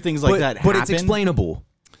weird things like that happen. But it's explainable.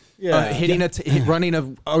 Yeah.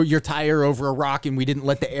 Running your tire over a rock, and we didn't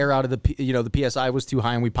let the air out of the PSI was too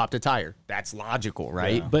high, and we popped a tire. That's logical,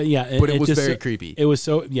 right? Yeah. But yeah, it was just very creepy. It was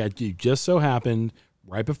it just so happened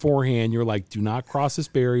right beforehand. You're like, do not cross this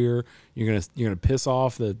barrier. You're gonna piss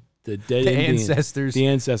off the dead ancestors. The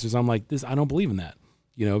ancestors. I'm like, this. I don't believe in that.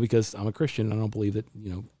 Because I'm a Christian. I don't believe that.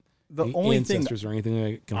 The only ancestors thing or anything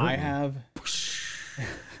that can hurt I me. have.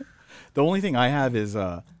 The only thing I have is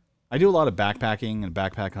I do a lot of backpacking and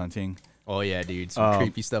backpack hunting. Oh yeah, dude, some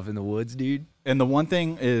creepy stuff in the woods, dude. And the one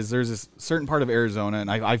thing is, there's this certain part of Arizona,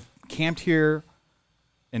 and I've camped here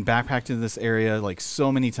and backpacked in this area like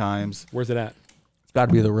so many times. Where's it at? It's got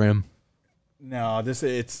to be the rim. No,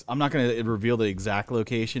 I'm not going to reveal the exact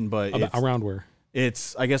location, but Around where?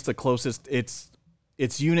 It's, I guess, the closest.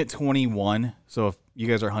 It's Unit 21. So if you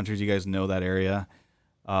guys are hunters, you guys know that area.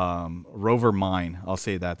 Rover Mine. I'll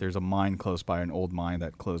say that there's a mine close by, an old mine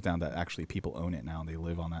that closed down. That actually people own it now. And they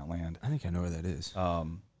live on that land. I think I know where that is.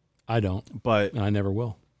 I don't, but and I never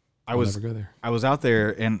will. I'll never go there. I was out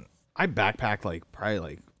there and I backpacked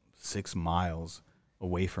probably 6 miles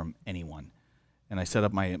away from anyone, and I set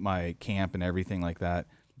up my camp and everything like that.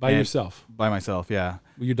 By yourself? By myself, yeah.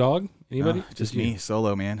 With your dog? Anybody? Just me,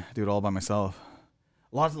 solo, man. Do it all by myself.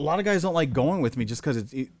 A lot of guys don't like going with me just because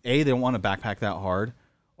it's A, they don't want to backpack that hard,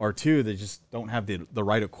 or 2, they just don't have the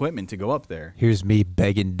right equipment to go up there. Here's me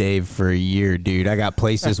begging Dave for a year, dude. I got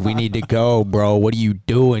places we need to go, bro. What are you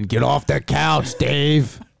doing? Get off the couch,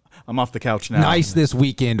 Dave. I'm off the couch now. Nice this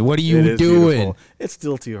weekend. What are you doing? Beautiful. It's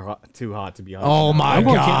still too hot to be honest. Oh my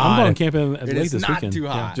God! I'm going camping late this not weekend. too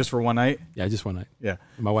hot. Yeah. Just for one night? Yeah, just one night. Yeah.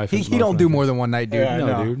 My wife. He don't do more than one night, dude. Yeah,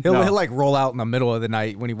 no, dude. He'll like roll out in the middle of the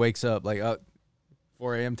night when he wakes up, like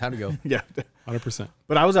 4 a.m. Time to go. Yeah. 100%.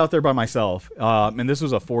 But I was out there by myself, and this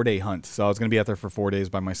was a 4-day hunt, so I was going to be out there for 4 days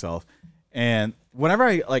by myself. And whenever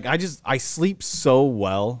I sleep so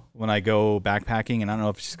well when I go backpacking, and I don't know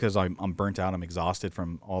if it's just because I'm burnt out, I'm exhausted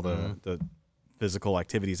from all the physical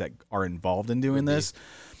activities that are involved in doing this.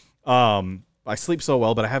 I sleep so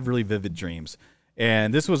well, but I have really vivid dreams.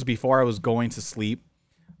 And this was before I was going to sleep.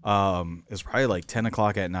 It was probably 10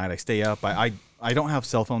 o'clock at night. I stay up. I don't have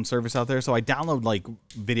cell phone service out there, so I download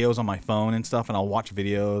videos on my phone and stuff, and I'll watch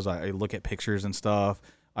videos. I look at pictures and stuff.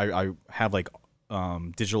 I have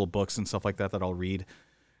digital books and stuff like that I'll read.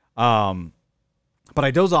 But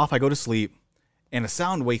I doze off. I go to sleep, and a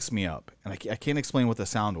sound wakes me up, and I can't explain what the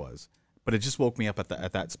sound was, but it just woke me up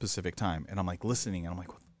at that specific time. And I'm listening, and I'm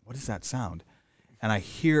what is that sound? And I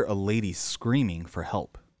hear a lady screaming for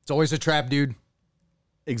help. It's always a trap, dude.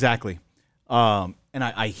 Exactly. And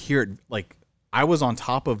I hear it I was on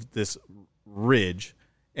top of this ridge,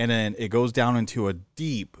 and then it goes down into a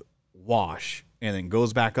deep wash, and then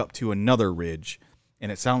goes back up to another ridge,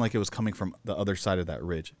 and it sounded like it was coming from the other side of that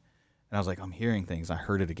ridge. And I was I'm hearing things. I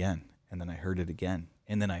heard it again, and then I heard it again,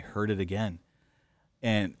 and then I heard it again.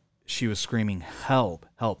 And she was screaming, help,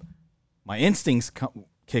 help. My instincts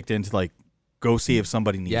kicked into go see if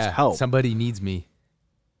somebody needs help. Somebody needs me.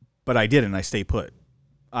 But I didn't. I stayed put.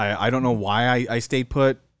 I don't know why I stayed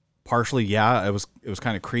put. Partially, yeah, it was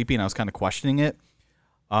kind of creepy, and I was kind of questioning it.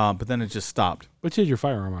 But then it just stopped. But you had your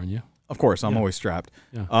firearm on you. Of course, I'm always strapped.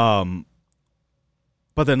 Yeah.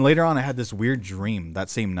 But then later on, I had this weird dream that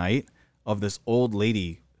same night of this old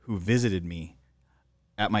lady who visited me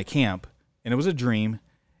at my camp, and it was a dream.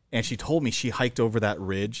 And she told me she hiked over that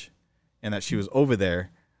ridge, and that she was over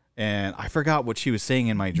there. And I forgot what she was saying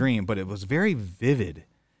in my dream, but it was very vivid.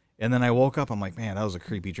 And then I woke up. I'm man, that was a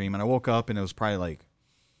creepy dream. And I woke up, and it was probably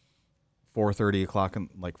 4:30 o'clock,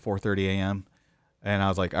 4:30 a.m. And I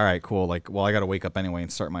was all right, cool. Well, I got to wake up anyway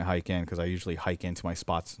and start my hike in, because I usually hike into my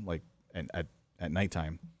spots at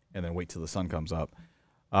nighttime and then wait till the sun comes up.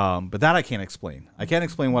 But that I can't explain. I can't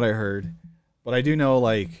explain what I heard, but I do know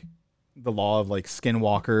the law of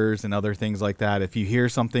skinwalkers and other things like that. If you hear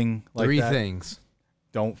something like 3 that, things.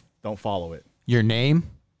 Don't follow it. Your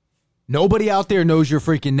name. Nobody out there knows your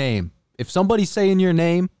freaking name. If somebody's saying your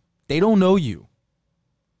name, they don't know you.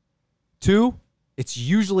 2, it's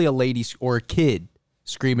usually a lady or a kid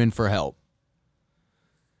screaming for help.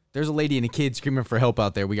 There's a lady and a kid screaming for help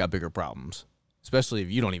out there, we got bigger problems. Especially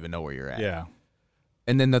if you don't even know where you're at. Yeah.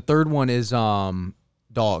 And then the third one is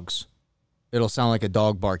dogs. It'll sound like a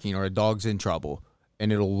dog barking or a dog's in trouble,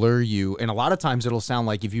 and it'll lure you. And a lot of times it'll sound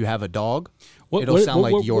like if you have a dog, it'll sound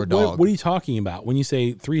like your dog. What are you talking about when you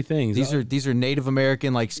say 3 things? These are Native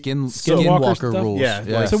American skinwalker skinwalker rules.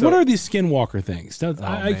 Yeah. So what are these skinwalker things?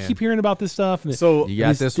 I keep hearing about this stuff. And So you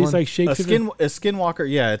got this one? shapeshifter? A skinwalker,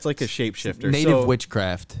 yeah, it's like a shapeshifter. Native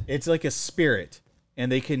witchcraft. It's like a spirit,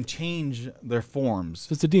 and they can change their forms.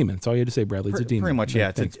 So it's a demon. That's all you had to say, Bradley. It's a demon. Pretty much,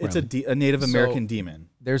 yeah. Thanks, It's Bradley. a Native American demon.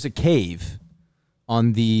 There's a cave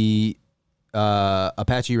on the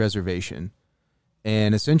Apache reservation,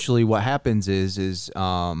 and essentially what happens is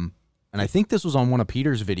and I think this was on one of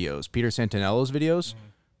Peter's videos, Peter Santinello's videos,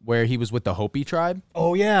 where he was with the Hopi tribe.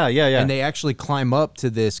 Oh yeah. And they actually climb up to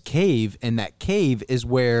this cave, and that cave is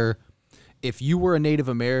where, if you were a Native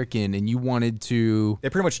American and you wanted to... They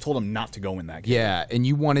pretty much told him not to go in that cave. Yeah, and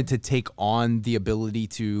you wanted to take on the ability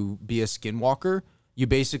to be a skinwalker, you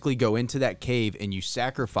basically go into that cave and you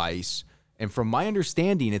sacrifice, and from my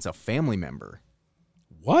understanding, it's a family member.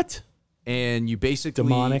 What? And you basically...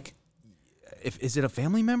 Demonic? Is it a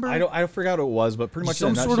family member? I forgot what it was, but pretty much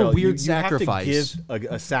Some in a sort of nutshell, weird you have sacrifice. to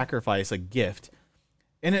give a sacrifice, a gift.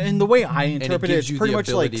 And the way I interpret it, gives it's you pretty the much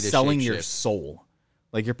like ability to selling your shapeshift. soul.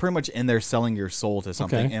 Like you're pretty much in there selling your soul to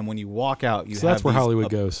something. Okay. And when you walk out, So that's where Hollywood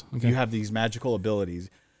goes. Okay. You have these magical abilities.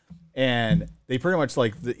 And they pretty much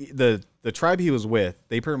like the tribe he was with,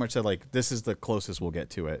 they pretty much said like, this is the closest we'll get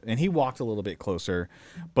to it. And he walked a little bit closer.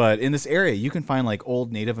 But in this area, you can find like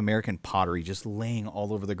old Native American pottery just laying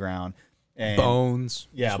all over the ground. And bones.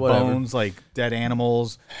 Yeah, bones, like dead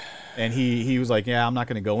animals. And he was like, yeah, I'm not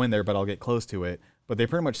going to go in there, but I'll get close to it. But they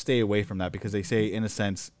pretty much stay away from that because they say, in a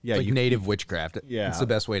sense, yeah, like native witchcraft. Yeah, it's the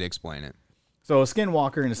best way to explain it. So a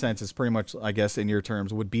skinwalker, in a sense, is pretty much, I guess, in your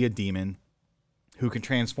terms, would be a demon who can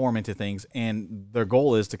transform into things, and their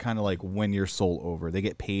goal is to kind of like win your soul over. They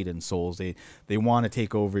get paid in souls. They want to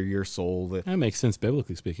take over your soul. That makes sense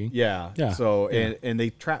biblically speaking. Yeah. Yeah. So and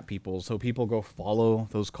they trap people. So people go follow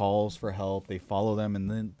those calls for help. They follow them,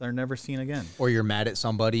 and then they're never seen again. Or you're mad at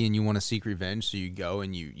somebody and you want to seek revenge, so you go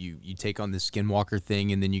and you take on this skinwalker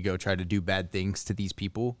thing, and then you go try to do bad things to these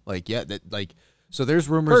people. Like so there's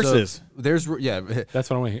rumors Curses. of that's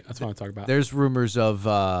what I want to talk about. There's rumors of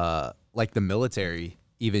like the military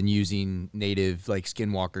even using native like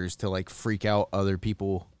skinwalkers to like freak out other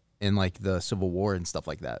people in like the Civil War and stuff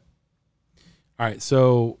like that. All right,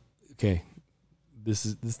 so okay,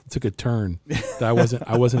 this took a turn that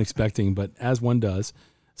I wasn't expecting, but as one does.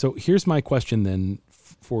 So here's my question then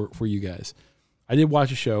for you guys. I did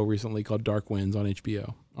watch a show recently called Dark Winds on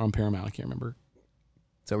HBO or on Paramount. I can't remember.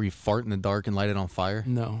 Is that where you fart in the dark and light it on fire?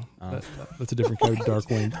 No, that's a different kind of Dark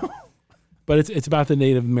Wind. But it's about the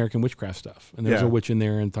Native American witchcraft stuff, and there's a witch in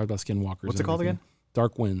there and talked about skinwalkers. What's it called again?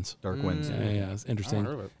 Dark Winds. Dark Winds. Yeah, it's interesting.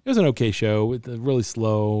 It. It was an okay show. With really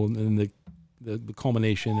slow, and the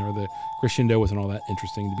culmination or the crescendo wasn't all that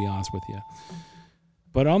interesting, to be honest with you.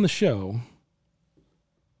 But on the show,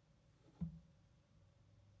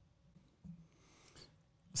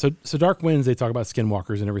 so Dark Winds, they talk about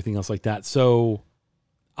skinwalkers and everything else like that. So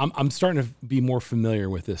I'm starting to be more familiar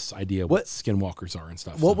with this idea of what skinwalkers are and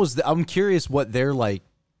stuff. I'm curious what their like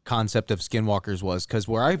concept of skinwalkers was, because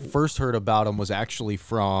where I first heard about them was actually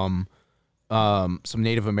from some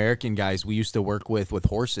Native American guys we used to work with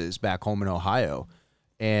horses back home in Ohio,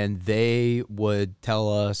 and they would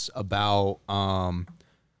tell us about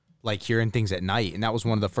like hearing things at night, and that was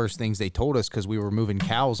one of the first things they told us, because we were moving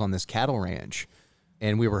cows on this cattle ranch,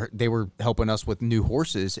 and they were helping us with new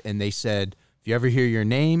horses, and they said, if you ever hear your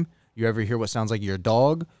name, you ever hear what sounds like your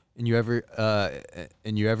dog, and you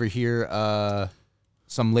ever hear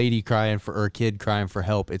some lady crying or a kid crying for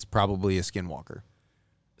help, it's probably a skinwalker.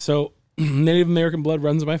 So Native American blood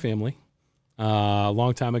runs in my family. A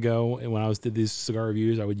long time ago, and when I did these cigar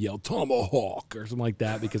reviews, I would yell tomahawk or something like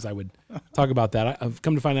that because I would talk about that. I've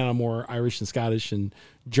come to find out I'm more Irish and Scottish and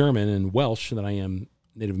German and Welsh than I am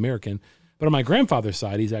Native American. But on my grandfather's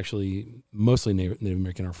side, he's actually mostly Native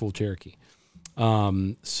American or full Cherokee.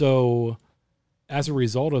 So as a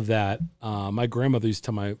result of that, my grandmother used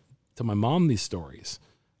to tell my mom these stories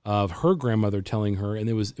of her grandmother telling her, and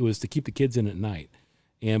it was to keep the kids in at night.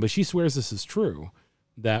 But she swears this is true,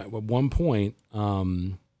 that at one point,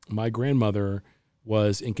 my grandmother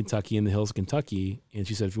was in Kentucky, in the hills of Kentucky, and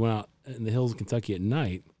she said if you went out in the hills of Kentucky at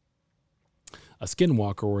night, a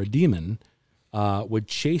skinwalker or a demon would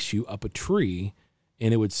chase you up a tree,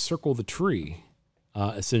 and it would circle the tree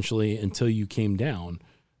essentially until you came down,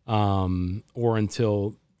 or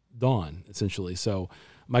until dawn, essentially. So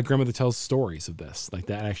my grandmother tells stories of this, like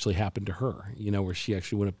that actually happened to her, where she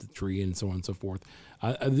actually went up the tree and so on and so forth.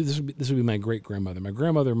 This would be my great grandmother. My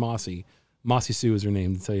grandmother, Mossy Sue is her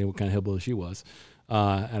name, to tell you what kind of hillbilly she was,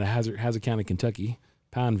 out of Hazard County, Kentucky,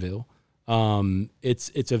 Pineville.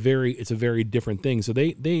 It's a very different thing. So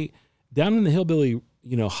they down in the hillbilly,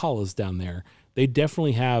 hollows down there, they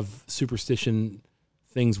definitely have superstition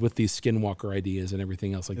things with these skinwalker ideas and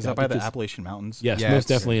everything else like that. Is that by the Appalachian Mountains? Yes, most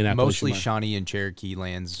definitely in Appalachian. Mostly Shawnee and Cherokee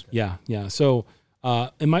lands. Yeah. So,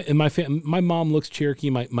 my mom looks Cherokee.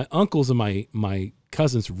 My uncles and my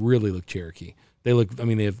cousins really look Cherokee. They look. I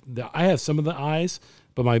mean, I have some of the eyes,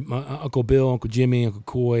 but my Uncle Bill, Uncle Jimmy, Uncle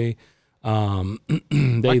Coy, my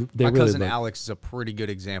cousin really Alex is a pretty good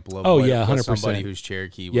example of 100%. Somebody who's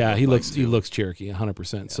Cherokee. Yeah, he looks Cherokee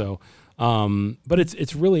 100%. Yeah. So, but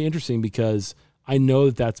it's really interesting because I know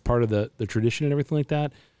that that's part of the tradition and everything like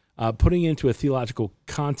that. Putting it into a theological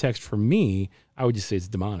context for me, I would just say it's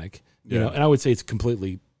demonic, and I would say it's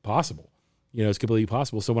completely possible. It's completely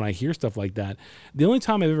possible. So when I hear stuff like that, the only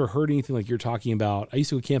time I've ever heard anything like you're talking about, I used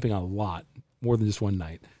to go camping a lot, more than just one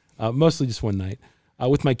night, mostly just one night,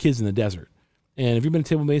 with my kids in the desert. And have you been to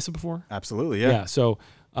Table Mesa before? Absolutely, yeah. Yeah. So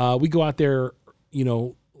we go out there.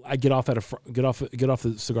 I get off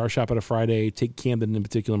the cigar shop at a Friday. Take Camden in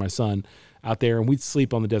particular, my son, out there, and we'd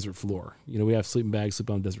sleep on the desert floor. We have sleeping bags, sleep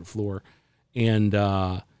on the desert floor, and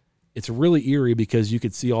it's really eerie because you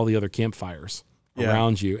could see all the other campfires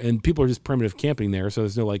around you, and people are just primitive camping there, so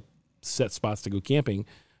there's no like set spots to go camping.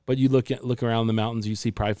 But you look around the mountains, you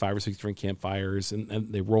see probably 5 or 6 different campfires,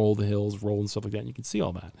 and they roll the hills, roll and stuff like that, and you can see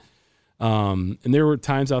all that. And there were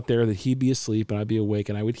times out there that he'd be asleep and I'd be awake,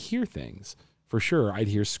 and I would hear things. For sure, I'd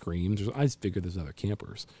hear screams. I figured there's other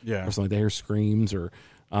campers. Yeah. Or something like that. I hear screams. Or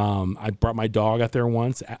I brought my dog out there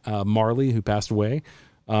once, Marley, who passed away.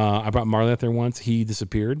 I brought Marley out there once. He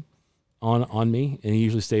disappeared on me, and he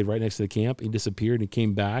usually stayed right next to the camp. He disappeared and he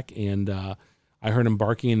came back, and I heard him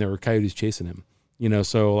barking, and there were coyotes chasing him. You know,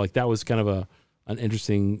 so like that was kind of an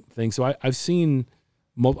interesting thing. So I've seen.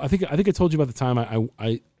 I think I told you about the time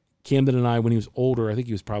I Camden and I, when he was older, I think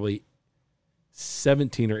he was probably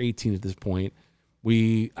 17 or 18 at this point.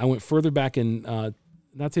 I went further back in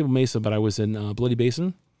not Table Mesa, but I was in Bloody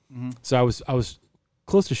Basin. Mm-hmm. So I was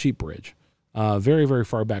close to Sheep Bridge, very, very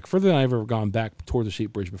far back, further than I've ever gone back towards the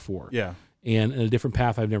Sheep Bridge before. Yeah, and in a different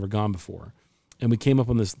path I've never gone before. And we came up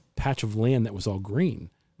on this patch of land that was all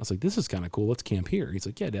green. I was like, "This is kind of cool. Let's camp here." He's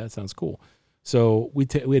like, "Yeah, Dad, that sounds cool." So we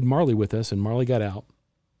had Marley with us, and Marley got out.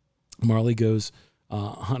 Marley goes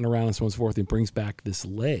hunting around and so on and so forth, and brings back this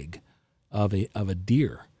leg of a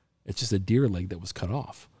deer. It's just a deer leg that was cut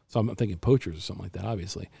off. So I'm thinking poachers or something like that,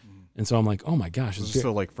 obviously. And so I'm like, oh my gosh. Was there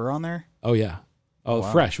still like fur on there? Oh yeah. Oh,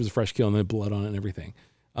 wow. Fresh. It was a fresh kill, and then blood on it and everything.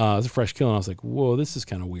 It was a fresh kill, and I was like, whoa, this is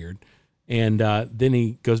kind of weird. And then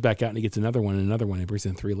he goes back out and he gets another one and another one. And he brings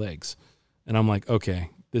in 3 legs. And I'm like, okay,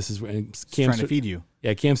 this is Cam's trying to feed you.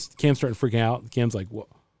 Yeah, Cam's starting to freak out. Cam's like,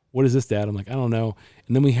 what is this, Dad? I'm like, I don't know.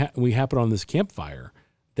 And then we happened on this campfire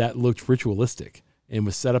that looked ritualistic and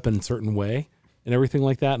was set up in a certain way and everything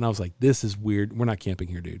like that. And I was like, this is weird. We're not camping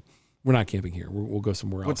here, dude. We're not camping here. We'll go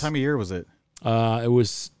somewhere else. What time of year was it? It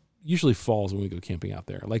was usually falls when we go camping out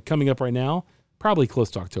there. Like coming up right now, probably close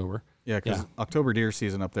to October. Yeah, because October deer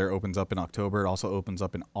season up there opens up in October. It also opens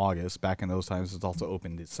up in August. Back in those times, it's also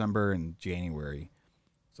open December and January.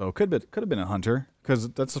 So it could have been a hunter, because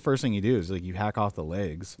that's the first thing you do is like you hack off the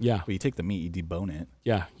legs. Yeah. But you take the meat, you debone it.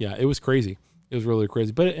 Yeah. It was crazy. It was really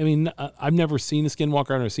crazy. But I mean, I've never seen a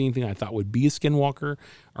skinwalker. I've never seen anything I thought would be a skinwalker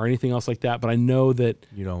or anything else like that. But I know that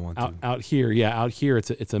you don't want out here,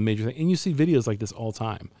 it's a major thing. And you see videos like this all the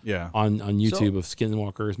time. Yeah. On YouTube of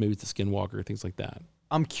skinwalkers. Maybe it's a skinwalker, things like that.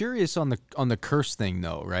 I'm curious on the curse thing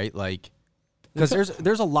though, right? Like, because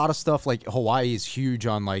there's a lot of stuff, like Hawaii is huge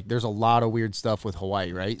on, like, there's a lot of weird stuff with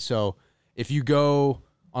Hawaii, right? So if you go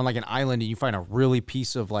on like an island and you find a really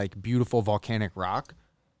piece of like beautiful volcanic rock,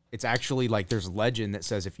 it's actually like there's legend that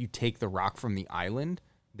says if you take the rock from the island,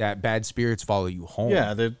 that bad spirits follow you home.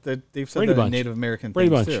 Yeah, they've said Brady that Bunch. Native American Brady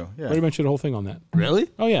things Bunch. too. Yeah. Brady Bunch did a whole thing on that. Really?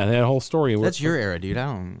 Oh yeah, they had a whole story. That's your era, dude. I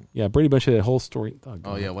don't. Yeah, Brady Bunch had a whole story.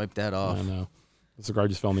 Oh yeah, wipe that off. I know. The cigar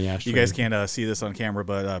just fell in the ashtray. You guys can't see this on camera,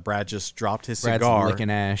 but Brad just dropped his Brad's cigar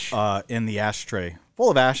licking ash. In the ashtray,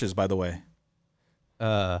 full of ashes, by the way.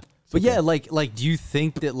 But yeah, like, do you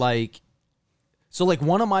think that like, so like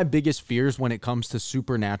one of my biggest fears when it comes to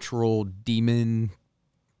supernatural demon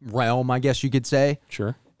realm, I guess you could say,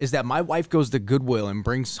 Sure. is that my wife goes to Goodwill and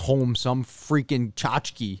brings home some freaking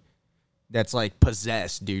tchotchke that's like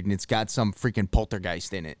possessed, dude, and it's got some freaking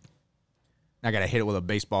poltergeist in it. I gotta hit it with a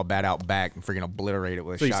baseball bat out back and freaking obliterate it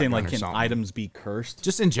with a So you're saying shotgun like or can something. items be cursed?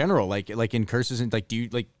 Just in general, like in curses, and like, do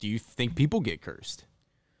you think people get cursed?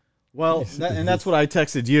 Well, and that's what I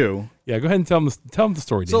texted you. Yeah, go ahead and tell them the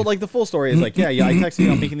story, Dave. So like the full story is like, yeah, I texted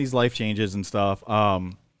you, I'm making these life changes and stuff.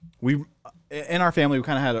 We in our family, we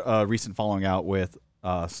kind of had a recent falling out with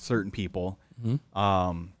certain people.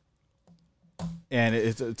 Mm-hmm. And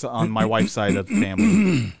it's on my wife's side of the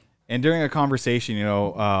family. And during a conversation, you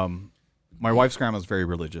know, my wife's grandma's very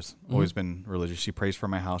religious, always been religious. She prays for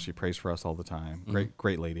my house. She prays for us all the time.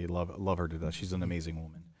 Great lady. Love her to death. She's an amazing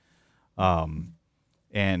woman.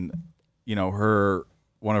 And you know,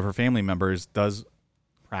 one of her family members does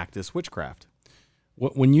practice witchcraft.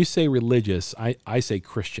 When you say religious, I say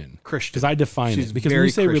Christian. Christian. Because I define She's it. Because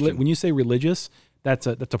very when you say religious, that's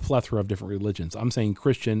a plethora of different religions. I'm saying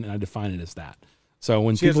Christian, and I define it as that. So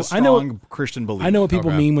when She people, has a strong Christian belief. I know what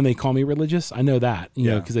people Okay. mean when they call me religious. I know that, you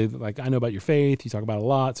know, Yeah. because they like, I know about your faith. You talk about it a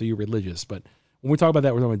lot, so you're religious. But when we talk about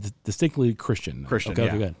that, we're talking about distinctly Christian. Christian, Okay,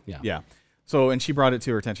 yeah. good. Yeah. Yeah. So, and she brought it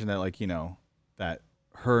to her attention that, like, you know, that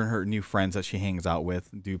her and her new friends that she hangs out with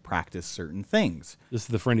do practice certain things. This is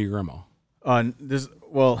the friend of your grandma.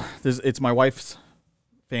 It's my wife's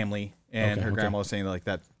family, and Okay, her okay. grandma was saying like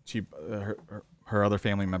that she, her other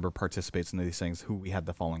family member participates in these things who we had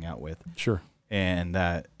the falling out with, Sure. and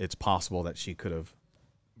that it's possible that she could have,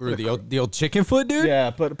 The old chicken foot, dude. yeah,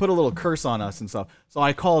 put a little curse on us and stuff. So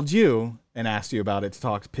I called you and asked you about it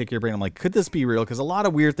to pick your brain. I'm like, could this be real? Because a lot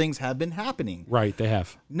of weird things have been happening. Right, they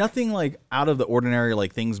have. Nothing like out of the ordinary,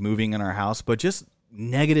 like things moving in our house, but just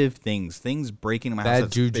negative things breaking in my house.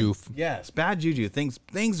 Bad juju. Yes, bad juju.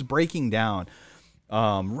 Things breaking down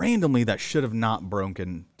randomly that should have not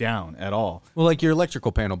broken down at all. Well, like your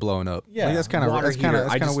electrical panel blowing up. Yeah, like that's kind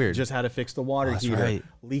of weird. Just had to fix the water heater. Right.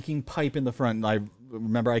 Leaking pipe in the front. And I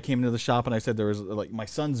remember I came into the shop and I said there was like my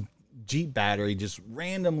son's Jeep battery just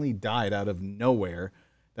randomly died out of nowhere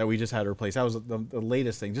that we just had to replace. That was the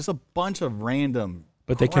latest thing. Just a bunch of random.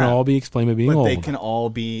 But they can all be explained by being old. They can all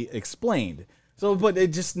be explained. So, but it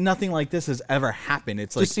just nothing like this has ever happened.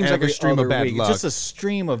 It's like just seems like a stream of bad luck. Just a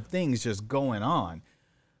stream of things just going on.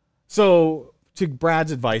 So, to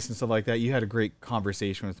Brad's advice and stuff like that, you had a great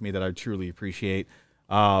conversation with me that I truly appreciate.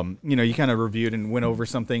 You kind of reviewed and went over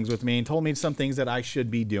some things with me and told me some things that I should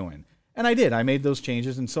be doing. And I did. I made those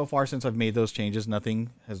changes. And so far, since I've made those changes, nothing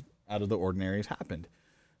has out of the ordinary has happened.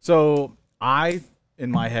 So I,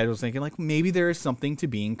 in my head, was thinking like, maybe there is something to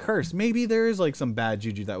being cursed. Maybe there is like some bad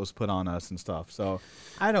juju that was put on us and stuff. So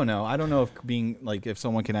I don't know. I don't know if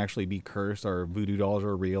someone can actually be cursed or voodoo dolls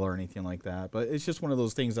are real or anything like that. But it's just one of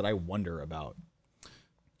those things that I wonder about.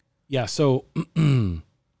 Yeah. So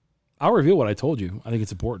I'll reveal what I told you. I think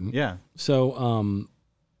it's important. Yeah. So,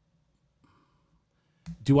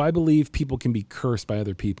 do I believe people can be cursed by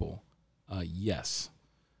other people? Yes.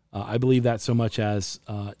 I believe that so much as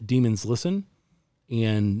demons listen,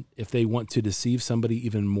 and if they want to deceive somebody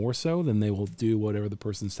even more so, then they will do whatever the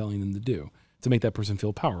person's telling them to do to make that person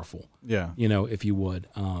feel powerful. Yeah. If you would.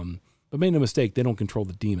 But make no mistake, they don't control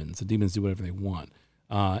the demons. The demons do whatever they want.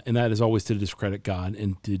 And that is always to discredit God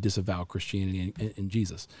and to disavow Christianity and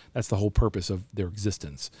Jesus. That's the whole purpose of their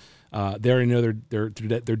existence. They already know they're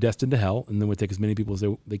destined to hell, and then would take as many people as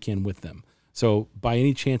they can with them. So by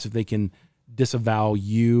any chance, if they can disavow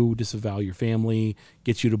you, disavow your family,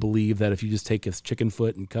 get you to believe that if you just take a chicken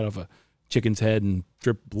foot and cut off a chicken's head and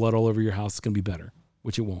drip blood all over your house, it's going to be better,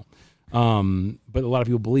 which it won't. But a lot of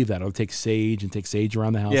people believe that. It'll take sage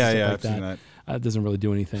around the house. Yeah, and stuff yeah, like I've seen that. It doesn't really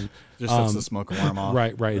do anything. Just sets the smoke alarm off.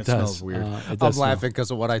 Right. It does. Smells weird. It does I'm laughing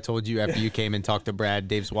because of what I told you after you came and talked to Brad.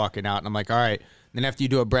 Dave's walking out, and I'm like, all right. Then after you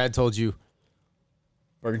do what Brad told you,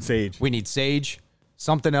 Fucking sage. we need sage,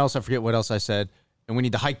 something else. I forget what else I said. And we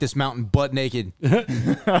need to hike this mountain butt naked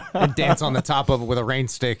and dance on the top of it with a rain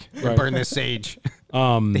stick and burn this sage.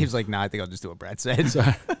 Dave's like, nah, I think I'll just do what Brad said.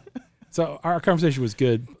 So our conversation was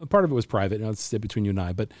good. Part of it was private, and it's between you and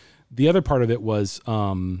I. But the other part of it was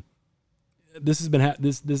this has been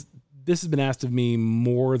this has been asked of me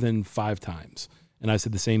more than 5 times, and I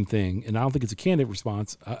said the same thing. And I don't think it's a candid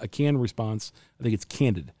response. A canned response. I think it's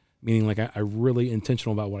candid, meaning like I really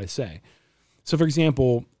intentional about what I say. So, for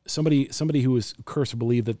example, somebody who is cursed or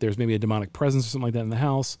believe that there's maybe a demonic presence or something like that in the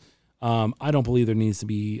house. I don't believe there needs to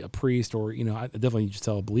be a priest or, I definitely just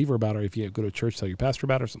tell a believer about it. If you go to a church, tell your pastor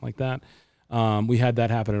about it or something like that. We had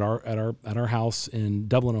that happen at our house in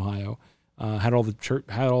Dublin, Ohio. Had all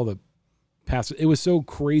the pastors. It was so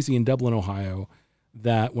crazy in Dublin, Ohio,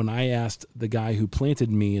 that when I asked the guy who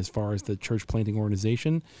planted me as far as the church planting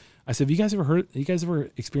organization, I said, you guys ever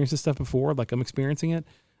experienced this stuff before? Like I'm experiencing it.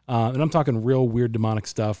 And I'm talking real weird demonic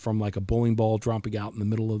stuff from like a bowling ball dropping out in the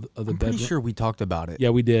middle of the I'm bedroom. pretty sure we talked about it. Yeah,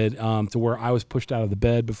 we did. To where I was pushed out of the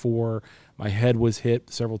bed before. My head was hit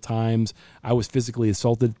several times. I was physically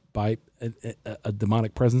assaulted by a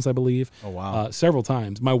demonic presence, I believe. Oh, wow. Several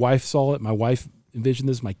times. My wife saw it. My wife envisioned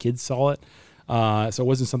this. My kids saw it. So it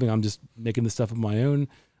wasn't something I'm just making this stuff of my own.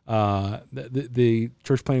 The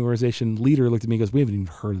church planting organization leader looked at me and goes, we haven't even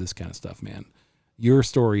heard of this kind of stuff, man. Your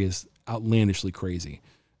story is outlandishly crazy.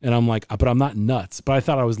 And I'm like, but I'm not nuts. But I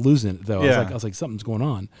thought I was losing it, though. Yeah. I was like, something's going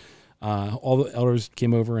on. All the elders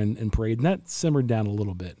came over and prayed, and that simmered down a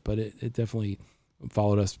little bit. But it definitely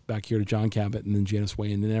followed us back here to John Cabot and then Janice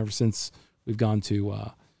Way. And then ever since we've gone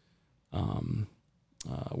to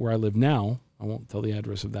where I live now, I won't tell the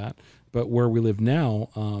address of that, but where we live now,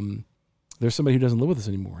 there's somebody who doesn't live with us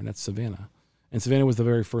anymore, and that's Savannah. And Savannah was the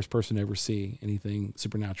very first person to ever see anything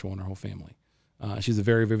supernatural in our whole family. She's a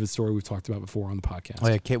very vivid story we've talked about before on the podcast. Oh,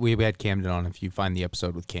 yeah, we had Camden on. If you find the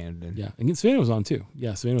episode with Camden. Yeah, and Savannah was on too.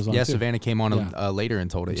 Yeah, Savannah was on too. Savannah came on later and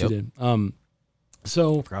told it. She did.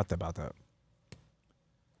 So I forgot about that.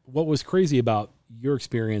 What was crazy about your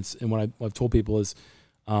experience and what I've told people is,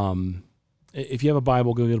 if you have a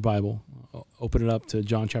Bible, go get a Bible, open it up to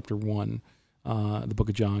John chapter 1, the book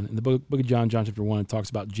of John. In the book of John chapter 1, it talks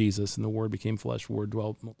about Jesus, and the Word became flesh, the Word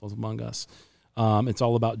dwelt among us. It's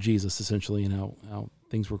all about Jesus, essentially, and how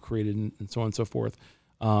things were created and so on and so forth.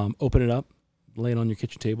 Open it up, lay it on your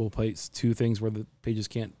kitchen table, place 2 things where the pages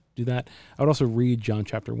can't do that. I would also read John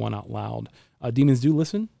chapter 1 out loud. Demons do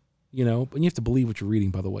listen, you know, but you have to believe what you're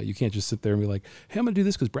reading, by the way. You can't just sit there and be like, hey, I'm going to do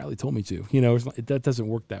this because Bradley told me to. You know, that doesn't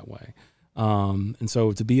work that way. And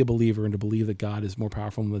so to be a believer and to believe that God is more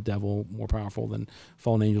powerful than the devil, more powerful than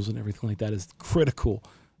fallen angels and everything like that is critical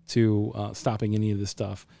to stopping any of this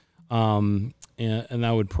stuff. And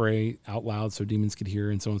I would pray out loud so demons could hear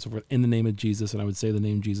and so on and so forth in the name of Jesus. And I would say the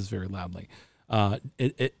name of Jesus very loudly.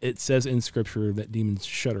 It says in Scripture that demons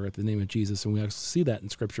shudder at the name of Jesus. And we actually see that in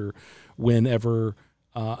Scripture whenever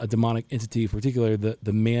a demonic entity, particularly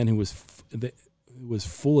the man who was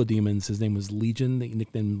full of demons, his name was Legion, they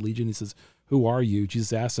nicknamed him Legion. He says, who are you?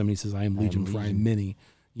 Jesus asked him, he says, I am Legion, for I am many.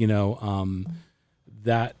 You know,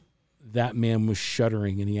 that man was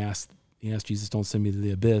shuddering, and he asked Jesus, don't send me to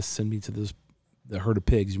the abyss, send me to the herd of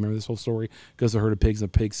pigs. You remember this whole story? Goes to the herd of pigs,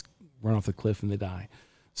 and the pigs run off the cliff and they die.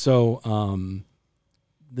 So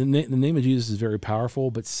the name of Jesus is very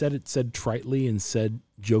powerful, but said tritely and said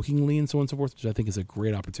jokingly and so on and so forth, which I think is a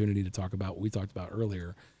great opportunity to talk about what we talked about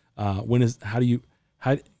earlier.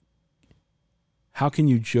 How can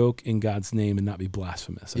you joke in God's name and not be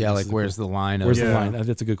blasphemous? Yeah, like where's the line? Where's the line?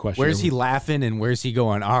 That's a good question. Where's he laughing and where's he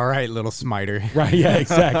going? All right, little smiter. Right? Yeah,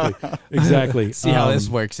 exactly. See how this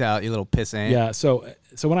works out, you little pissant. Yeah.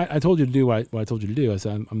 So when I told you to do what I told you to do, I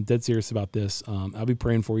said I'm dead serious about this. I'll be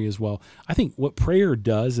praying for you as well. I think what prayer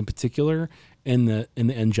does in particular in the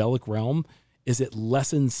angelic realm is it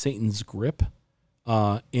lessens Satan's grip,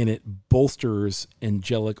 and it bolsters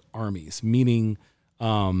angelic armies. Meaning.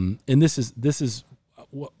 And this is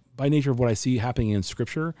what, by nature of what I see happening in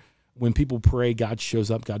Scripture. When people pray, God shows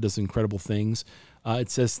up. God does incredible things. It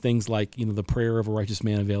says things like, you know, the prayer of a righteous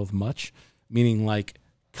man availeth much, meaning like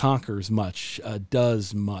conquers much,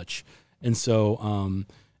 does much. And so,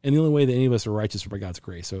 and the only way that any of us are righteous is by God's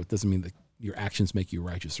grace. So it doesn't mean that your actions make you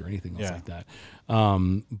righteous or anything else like that.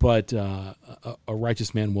 But a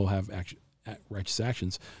righteous man will have righteous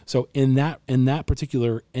actions. So in that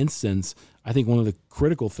particular instance, I think one of the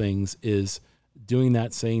critical things is doing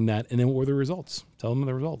that, saying that, and then what were the results? Tell them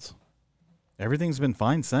the results. Everything's been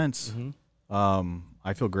fine since. Mm-hmm.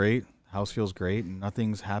 I feel great. House feels great.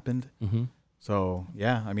 Nothing's happened. Mm-hmm. So,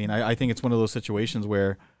 yeah, I mean, I think it's one of those situations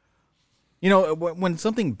where, you know, when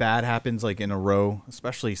something bad happens, like in a row,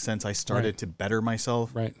 especially since I started to better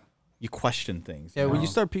myself, you question things. Yeah, when you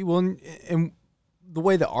start people, and the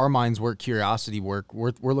way that our minds work, curiosity work,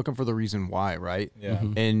 we're looking for the reason why, right? Yeah.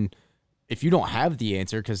 Mm-hmm. And if you don't have the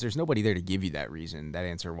answer, because there's nobody there to give you that reason, that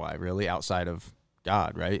answer why, really, outside of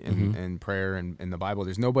God, right? And prayer and the Bible,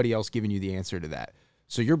 there's nobody else giving you the answer to that.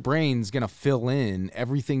 So your brain's going to fill in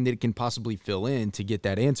everything that it can possibly fill in to get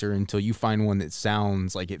that answer until you find one that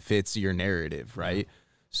sounds like it fits your narrative, right?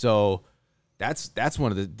 So that's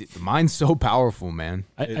one of the mind's so powerful, man.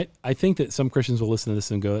 I think that some Christians will listen to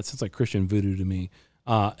this and go, that sounds like Christian voodoo to me.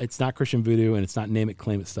 It's not Christian voodoo, and it's not name it,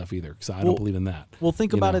 claim it stuff either, because I don't believe in that. Well,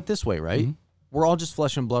 think about it this way, right? Mm-hmm. We're all just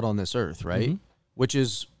flesh and blood on this earth, right? Mm-hmm. Which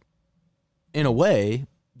is, in a way,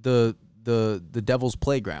 the devil's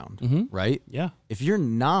playground, right? Yeah. If you're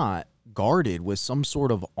not guarded with some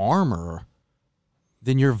sort of armor,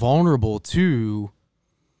 then you're vulnerable to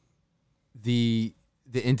the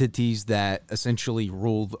entities that essentially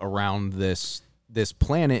ruled around this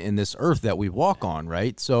planet and this earth that we walk on,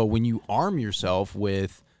 right? So when you arm yourself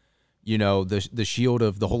with, you know, the shield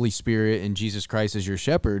of the Holy Spirit and Jesus Christ as your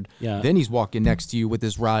shepherd, then he's walking next to you with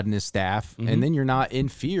his rod and his staff, and then you're not in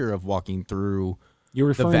fear of walking through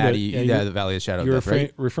the valley of the shadow of death,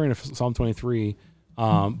 right? Referring to Psalm 23,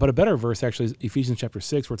 but a better verse actually is Ephesians chapter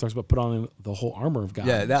 6, where it talks about put on the whole armor of God.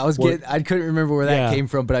 Yeah, that was good. I couldn't remember where that came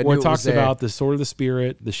from, but I knew it was there. Where it talks about the sword of the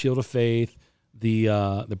Spirit, the shield of faith,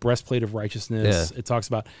 the breastplate of righteousness. It talks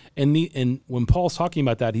about and when Paul's talking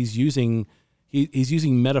about that, he's using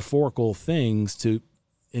metaphorical things to,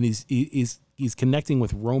 and he's connecting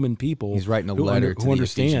with Roman people. He's writing a letter to the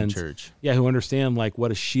Ephesian church. Yeah, who understand like what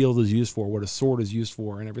a shield is used for, what a sword is used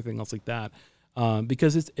for, and everything else like that.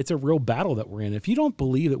 Because it's a real battle that we're in. If you don't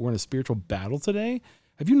believe that we're in a spiritual battle today,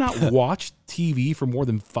 have you not watched TV for more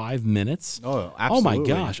than 5 minutes? Oh, absolutely. Oh my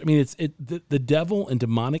gosh! I mean, the devil and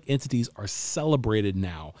demonic entities are celebrated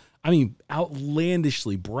now. I mean,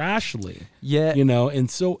 outlandishly, brashly. Yeah, you know, and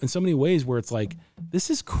so in so many ways where it's like,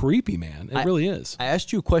 this is creepy, man. It really is. I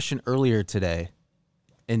asked you a question earlier today,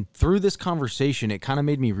 and through this conversation, it kind of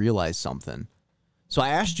made me realize something. So I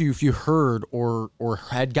asked you if you heard or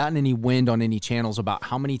had gotten any wind on any channels about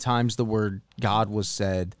how many times the word God was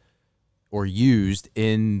said or used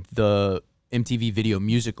in the MTV Video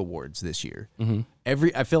Music Awards this year. Mm-hmm.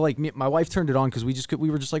 I feel like my wife turned it on because we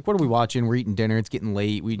were just like, what are we watching? We're eating dinner. It's getting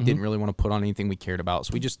late. We didn't really want to put on anything we cared about,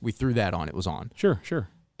 so we threw that on. It was on. Sure.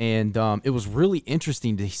 And it was really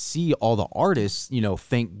interesting to see all the artists,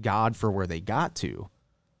 thank God for where they got to.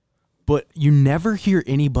 But you never hear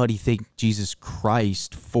anybody thank Jesus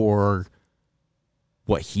Christ for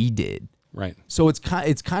what he did. Right. So it's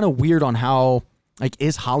kind of weird on how, like,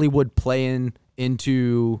 is Hollywood playing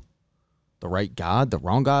into the right God, the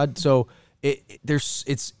wrong God? So there's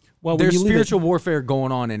spiritual warfare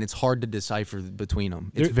going on, and it's hard to decipher between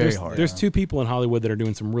them. It's very hard. There's two people in Hollywood that are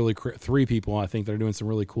doing some really three people, I think, that are doing some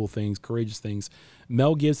really cool things, courageous things.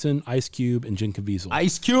 Mel Gibson, Ice Cube, and Jim Caviezel.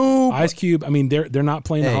 Ice Cube. I mean, they're not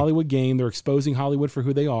playing the Hollywood game. They're exposing Hollywood for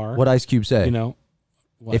who they are. What Ice Cube say?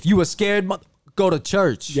 What? If you were scared, go to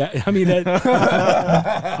church. Yeah, I mean,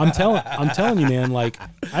 I'm telling you, man. Like,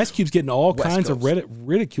 Ice Cube's getting all kinds of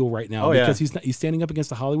ridicule right now because he's standing up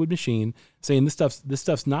against the Hollywood machine, saying this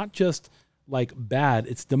stuff's not just like bad,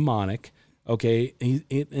 it's demonic. Okay,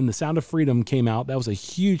 and The Sound of Freedom came out. That was a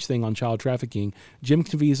huge thing on child trafficking. Jim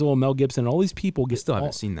Caviezel, Mel Gibson, all these people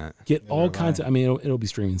haven't seen that. Get all kinds of. I mean, it'll be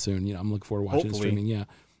streaming soon. I'm looking forward to watching it streaming. Yeah.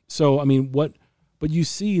 So I mean, but you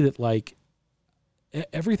see that, like,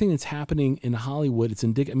 everything that's happening in Hollywood, it's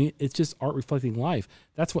indicative. I mean, it's just art reflecting life.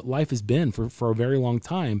 That's what life has been for a very long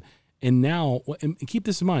time. And now, and keep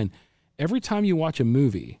this in mind, every time you watch a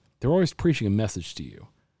movie, they're always preaching a message to you.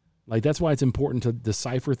 Like, that's why it's important to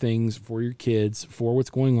decipher things for your kids, for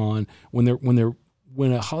what's going on. When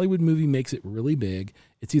a Hollywood movie makes it really big,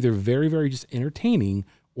 it's either very, very just entertaining,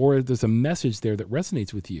 or there's a message there that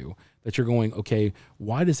resonates with you that you're going, okay,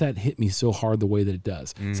 why does that hit me so hard the way that it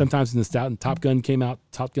does? Sometimes Top Gun came out,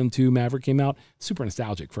 Top Gun 2, Maverick came out, super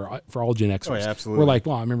nostalgic for all Gen Xers. Oh, yeah, absolutely. We're like,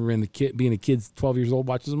 well, I remember being a kid 12 years old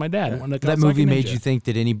watching with my dad. That movie made you think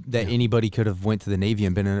that anybody could have went to the Navy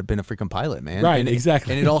and been a freaking pilot, man. Right,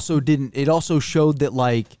 exactly. And it also showed that,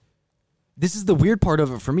 like, this is the weird part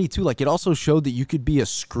of it for me too. Like, it also showed that you could be a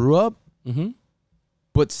screw up,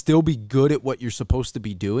 but still be good at what you're supposed to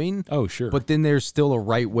be doing. Oh, sure. But then there's still a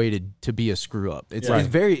right way to be a screw up. It's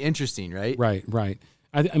very interesting, right? Right.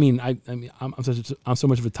 I mean, I'm so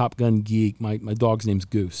much of a Top Gun geek. My dog's name's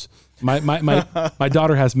Goose. My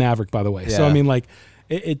daughter has Maverick, by the way. Yeah. So I mean, like,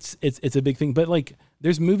 it's a big thing. But, like,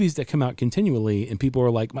 there's movies that come out continually, and people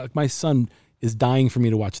are like, my son is dying for me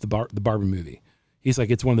to watch the Barbie movie. He's like,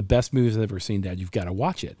 it's one of the best movies I've ever seen, Dad. You've got to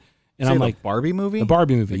watch it. And I'm like, Barbie movie? The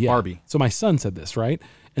Barbie movie, like yeah. Barbie. So my son said this, right?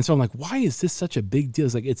 And so I'm like, why is this such a big deal?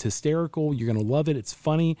 It's like, it's hysterical. You're going to love it. It's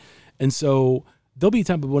funny. And so there'll be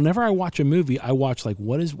time, but whenever I watch a movie, I watch, like,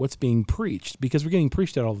 what's being preached, because we're getting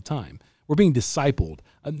preached at all the time. We're being discipled.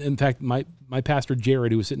 In fact, my pastor,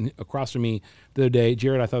 Jared, who was sitting across from me the other day,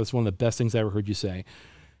 Jared, I thought this was one of the best things I ever heard you say.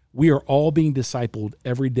 We are all being discipled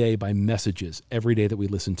every day by messages every day that we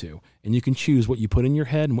listen to. And you can choose what you put in your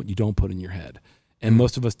head and what you don't put in your head. And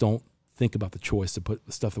most of us don't think about the choice to put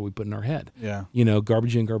the stuff that we put in our head. Yeah.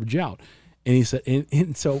 Garbage in, garbage out. And he said,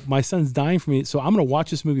 and so my son's dying for me. So I'm going to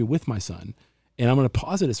watch this movie with my son, and I'm going to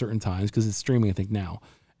pause it at certain times because it's streaming, I think, now.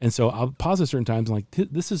 And so I'll pause at certain times and, like,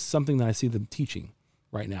 this is something that I see them teaching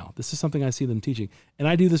right now. This is something I see them teaching. And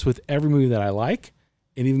I do this with every movie that I like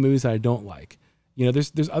and even movies that I don't like.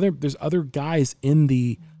 There's other guys in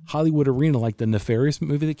the Hollywood arena, like the Nefarious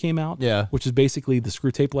movie that came out, which is basically the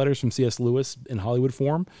Screw Tape Letters from C.S. Lewis in Hollywood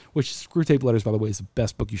form, which Screw Tape Letters, by the way, is the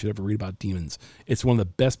best book you should ever read about demons. It's one of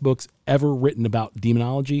the best books ever written about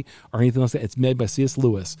demonology or anything else. It's made by C.S.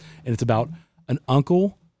 Lewis, and it's about an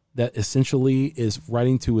uncle that essentially is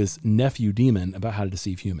writing to his nephew demon about how to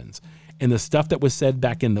deceive humans. And the stuff that was said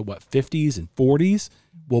back in the 50s and 40s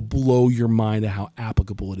will blow your mind at how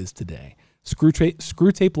applicable it is today. Screw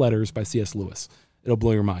Tape Letters by C.S. Lewis. It'll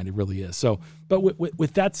blow your mind. It really is. So, but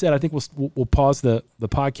with that said, I think we'll pause the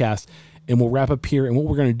podcast and we'll wrap up here. And what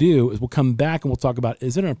we're going to do is we'll come back and we'll talk about,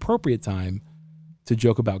 is it an appropriate time to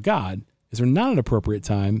joke about God? Is there not an appropriate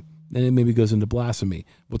time? Then it maybe goes into blasphemy.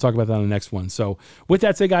 We'll talk about that on the next one. So with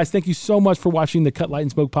that said, guys, thank you so much for watching the Cut Light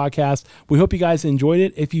and Smoke podcast. We hope you guys enjoyed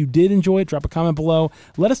it. If you did enjoy it, drop a comment below.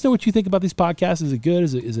 Let us know what you think about these podcasts. Is it good?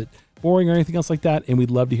 Is it boring or anything else like that? And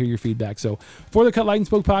we'd love to hear your feedback. So for the Cut Light and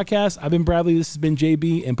Smoke podcast, I've been Bradley. This has been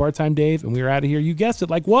JB and Part-Time Dave. And we are out of here. You guessed it.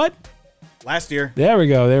 Like what? Last year. There we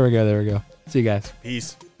go. See you guys.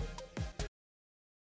 Peace.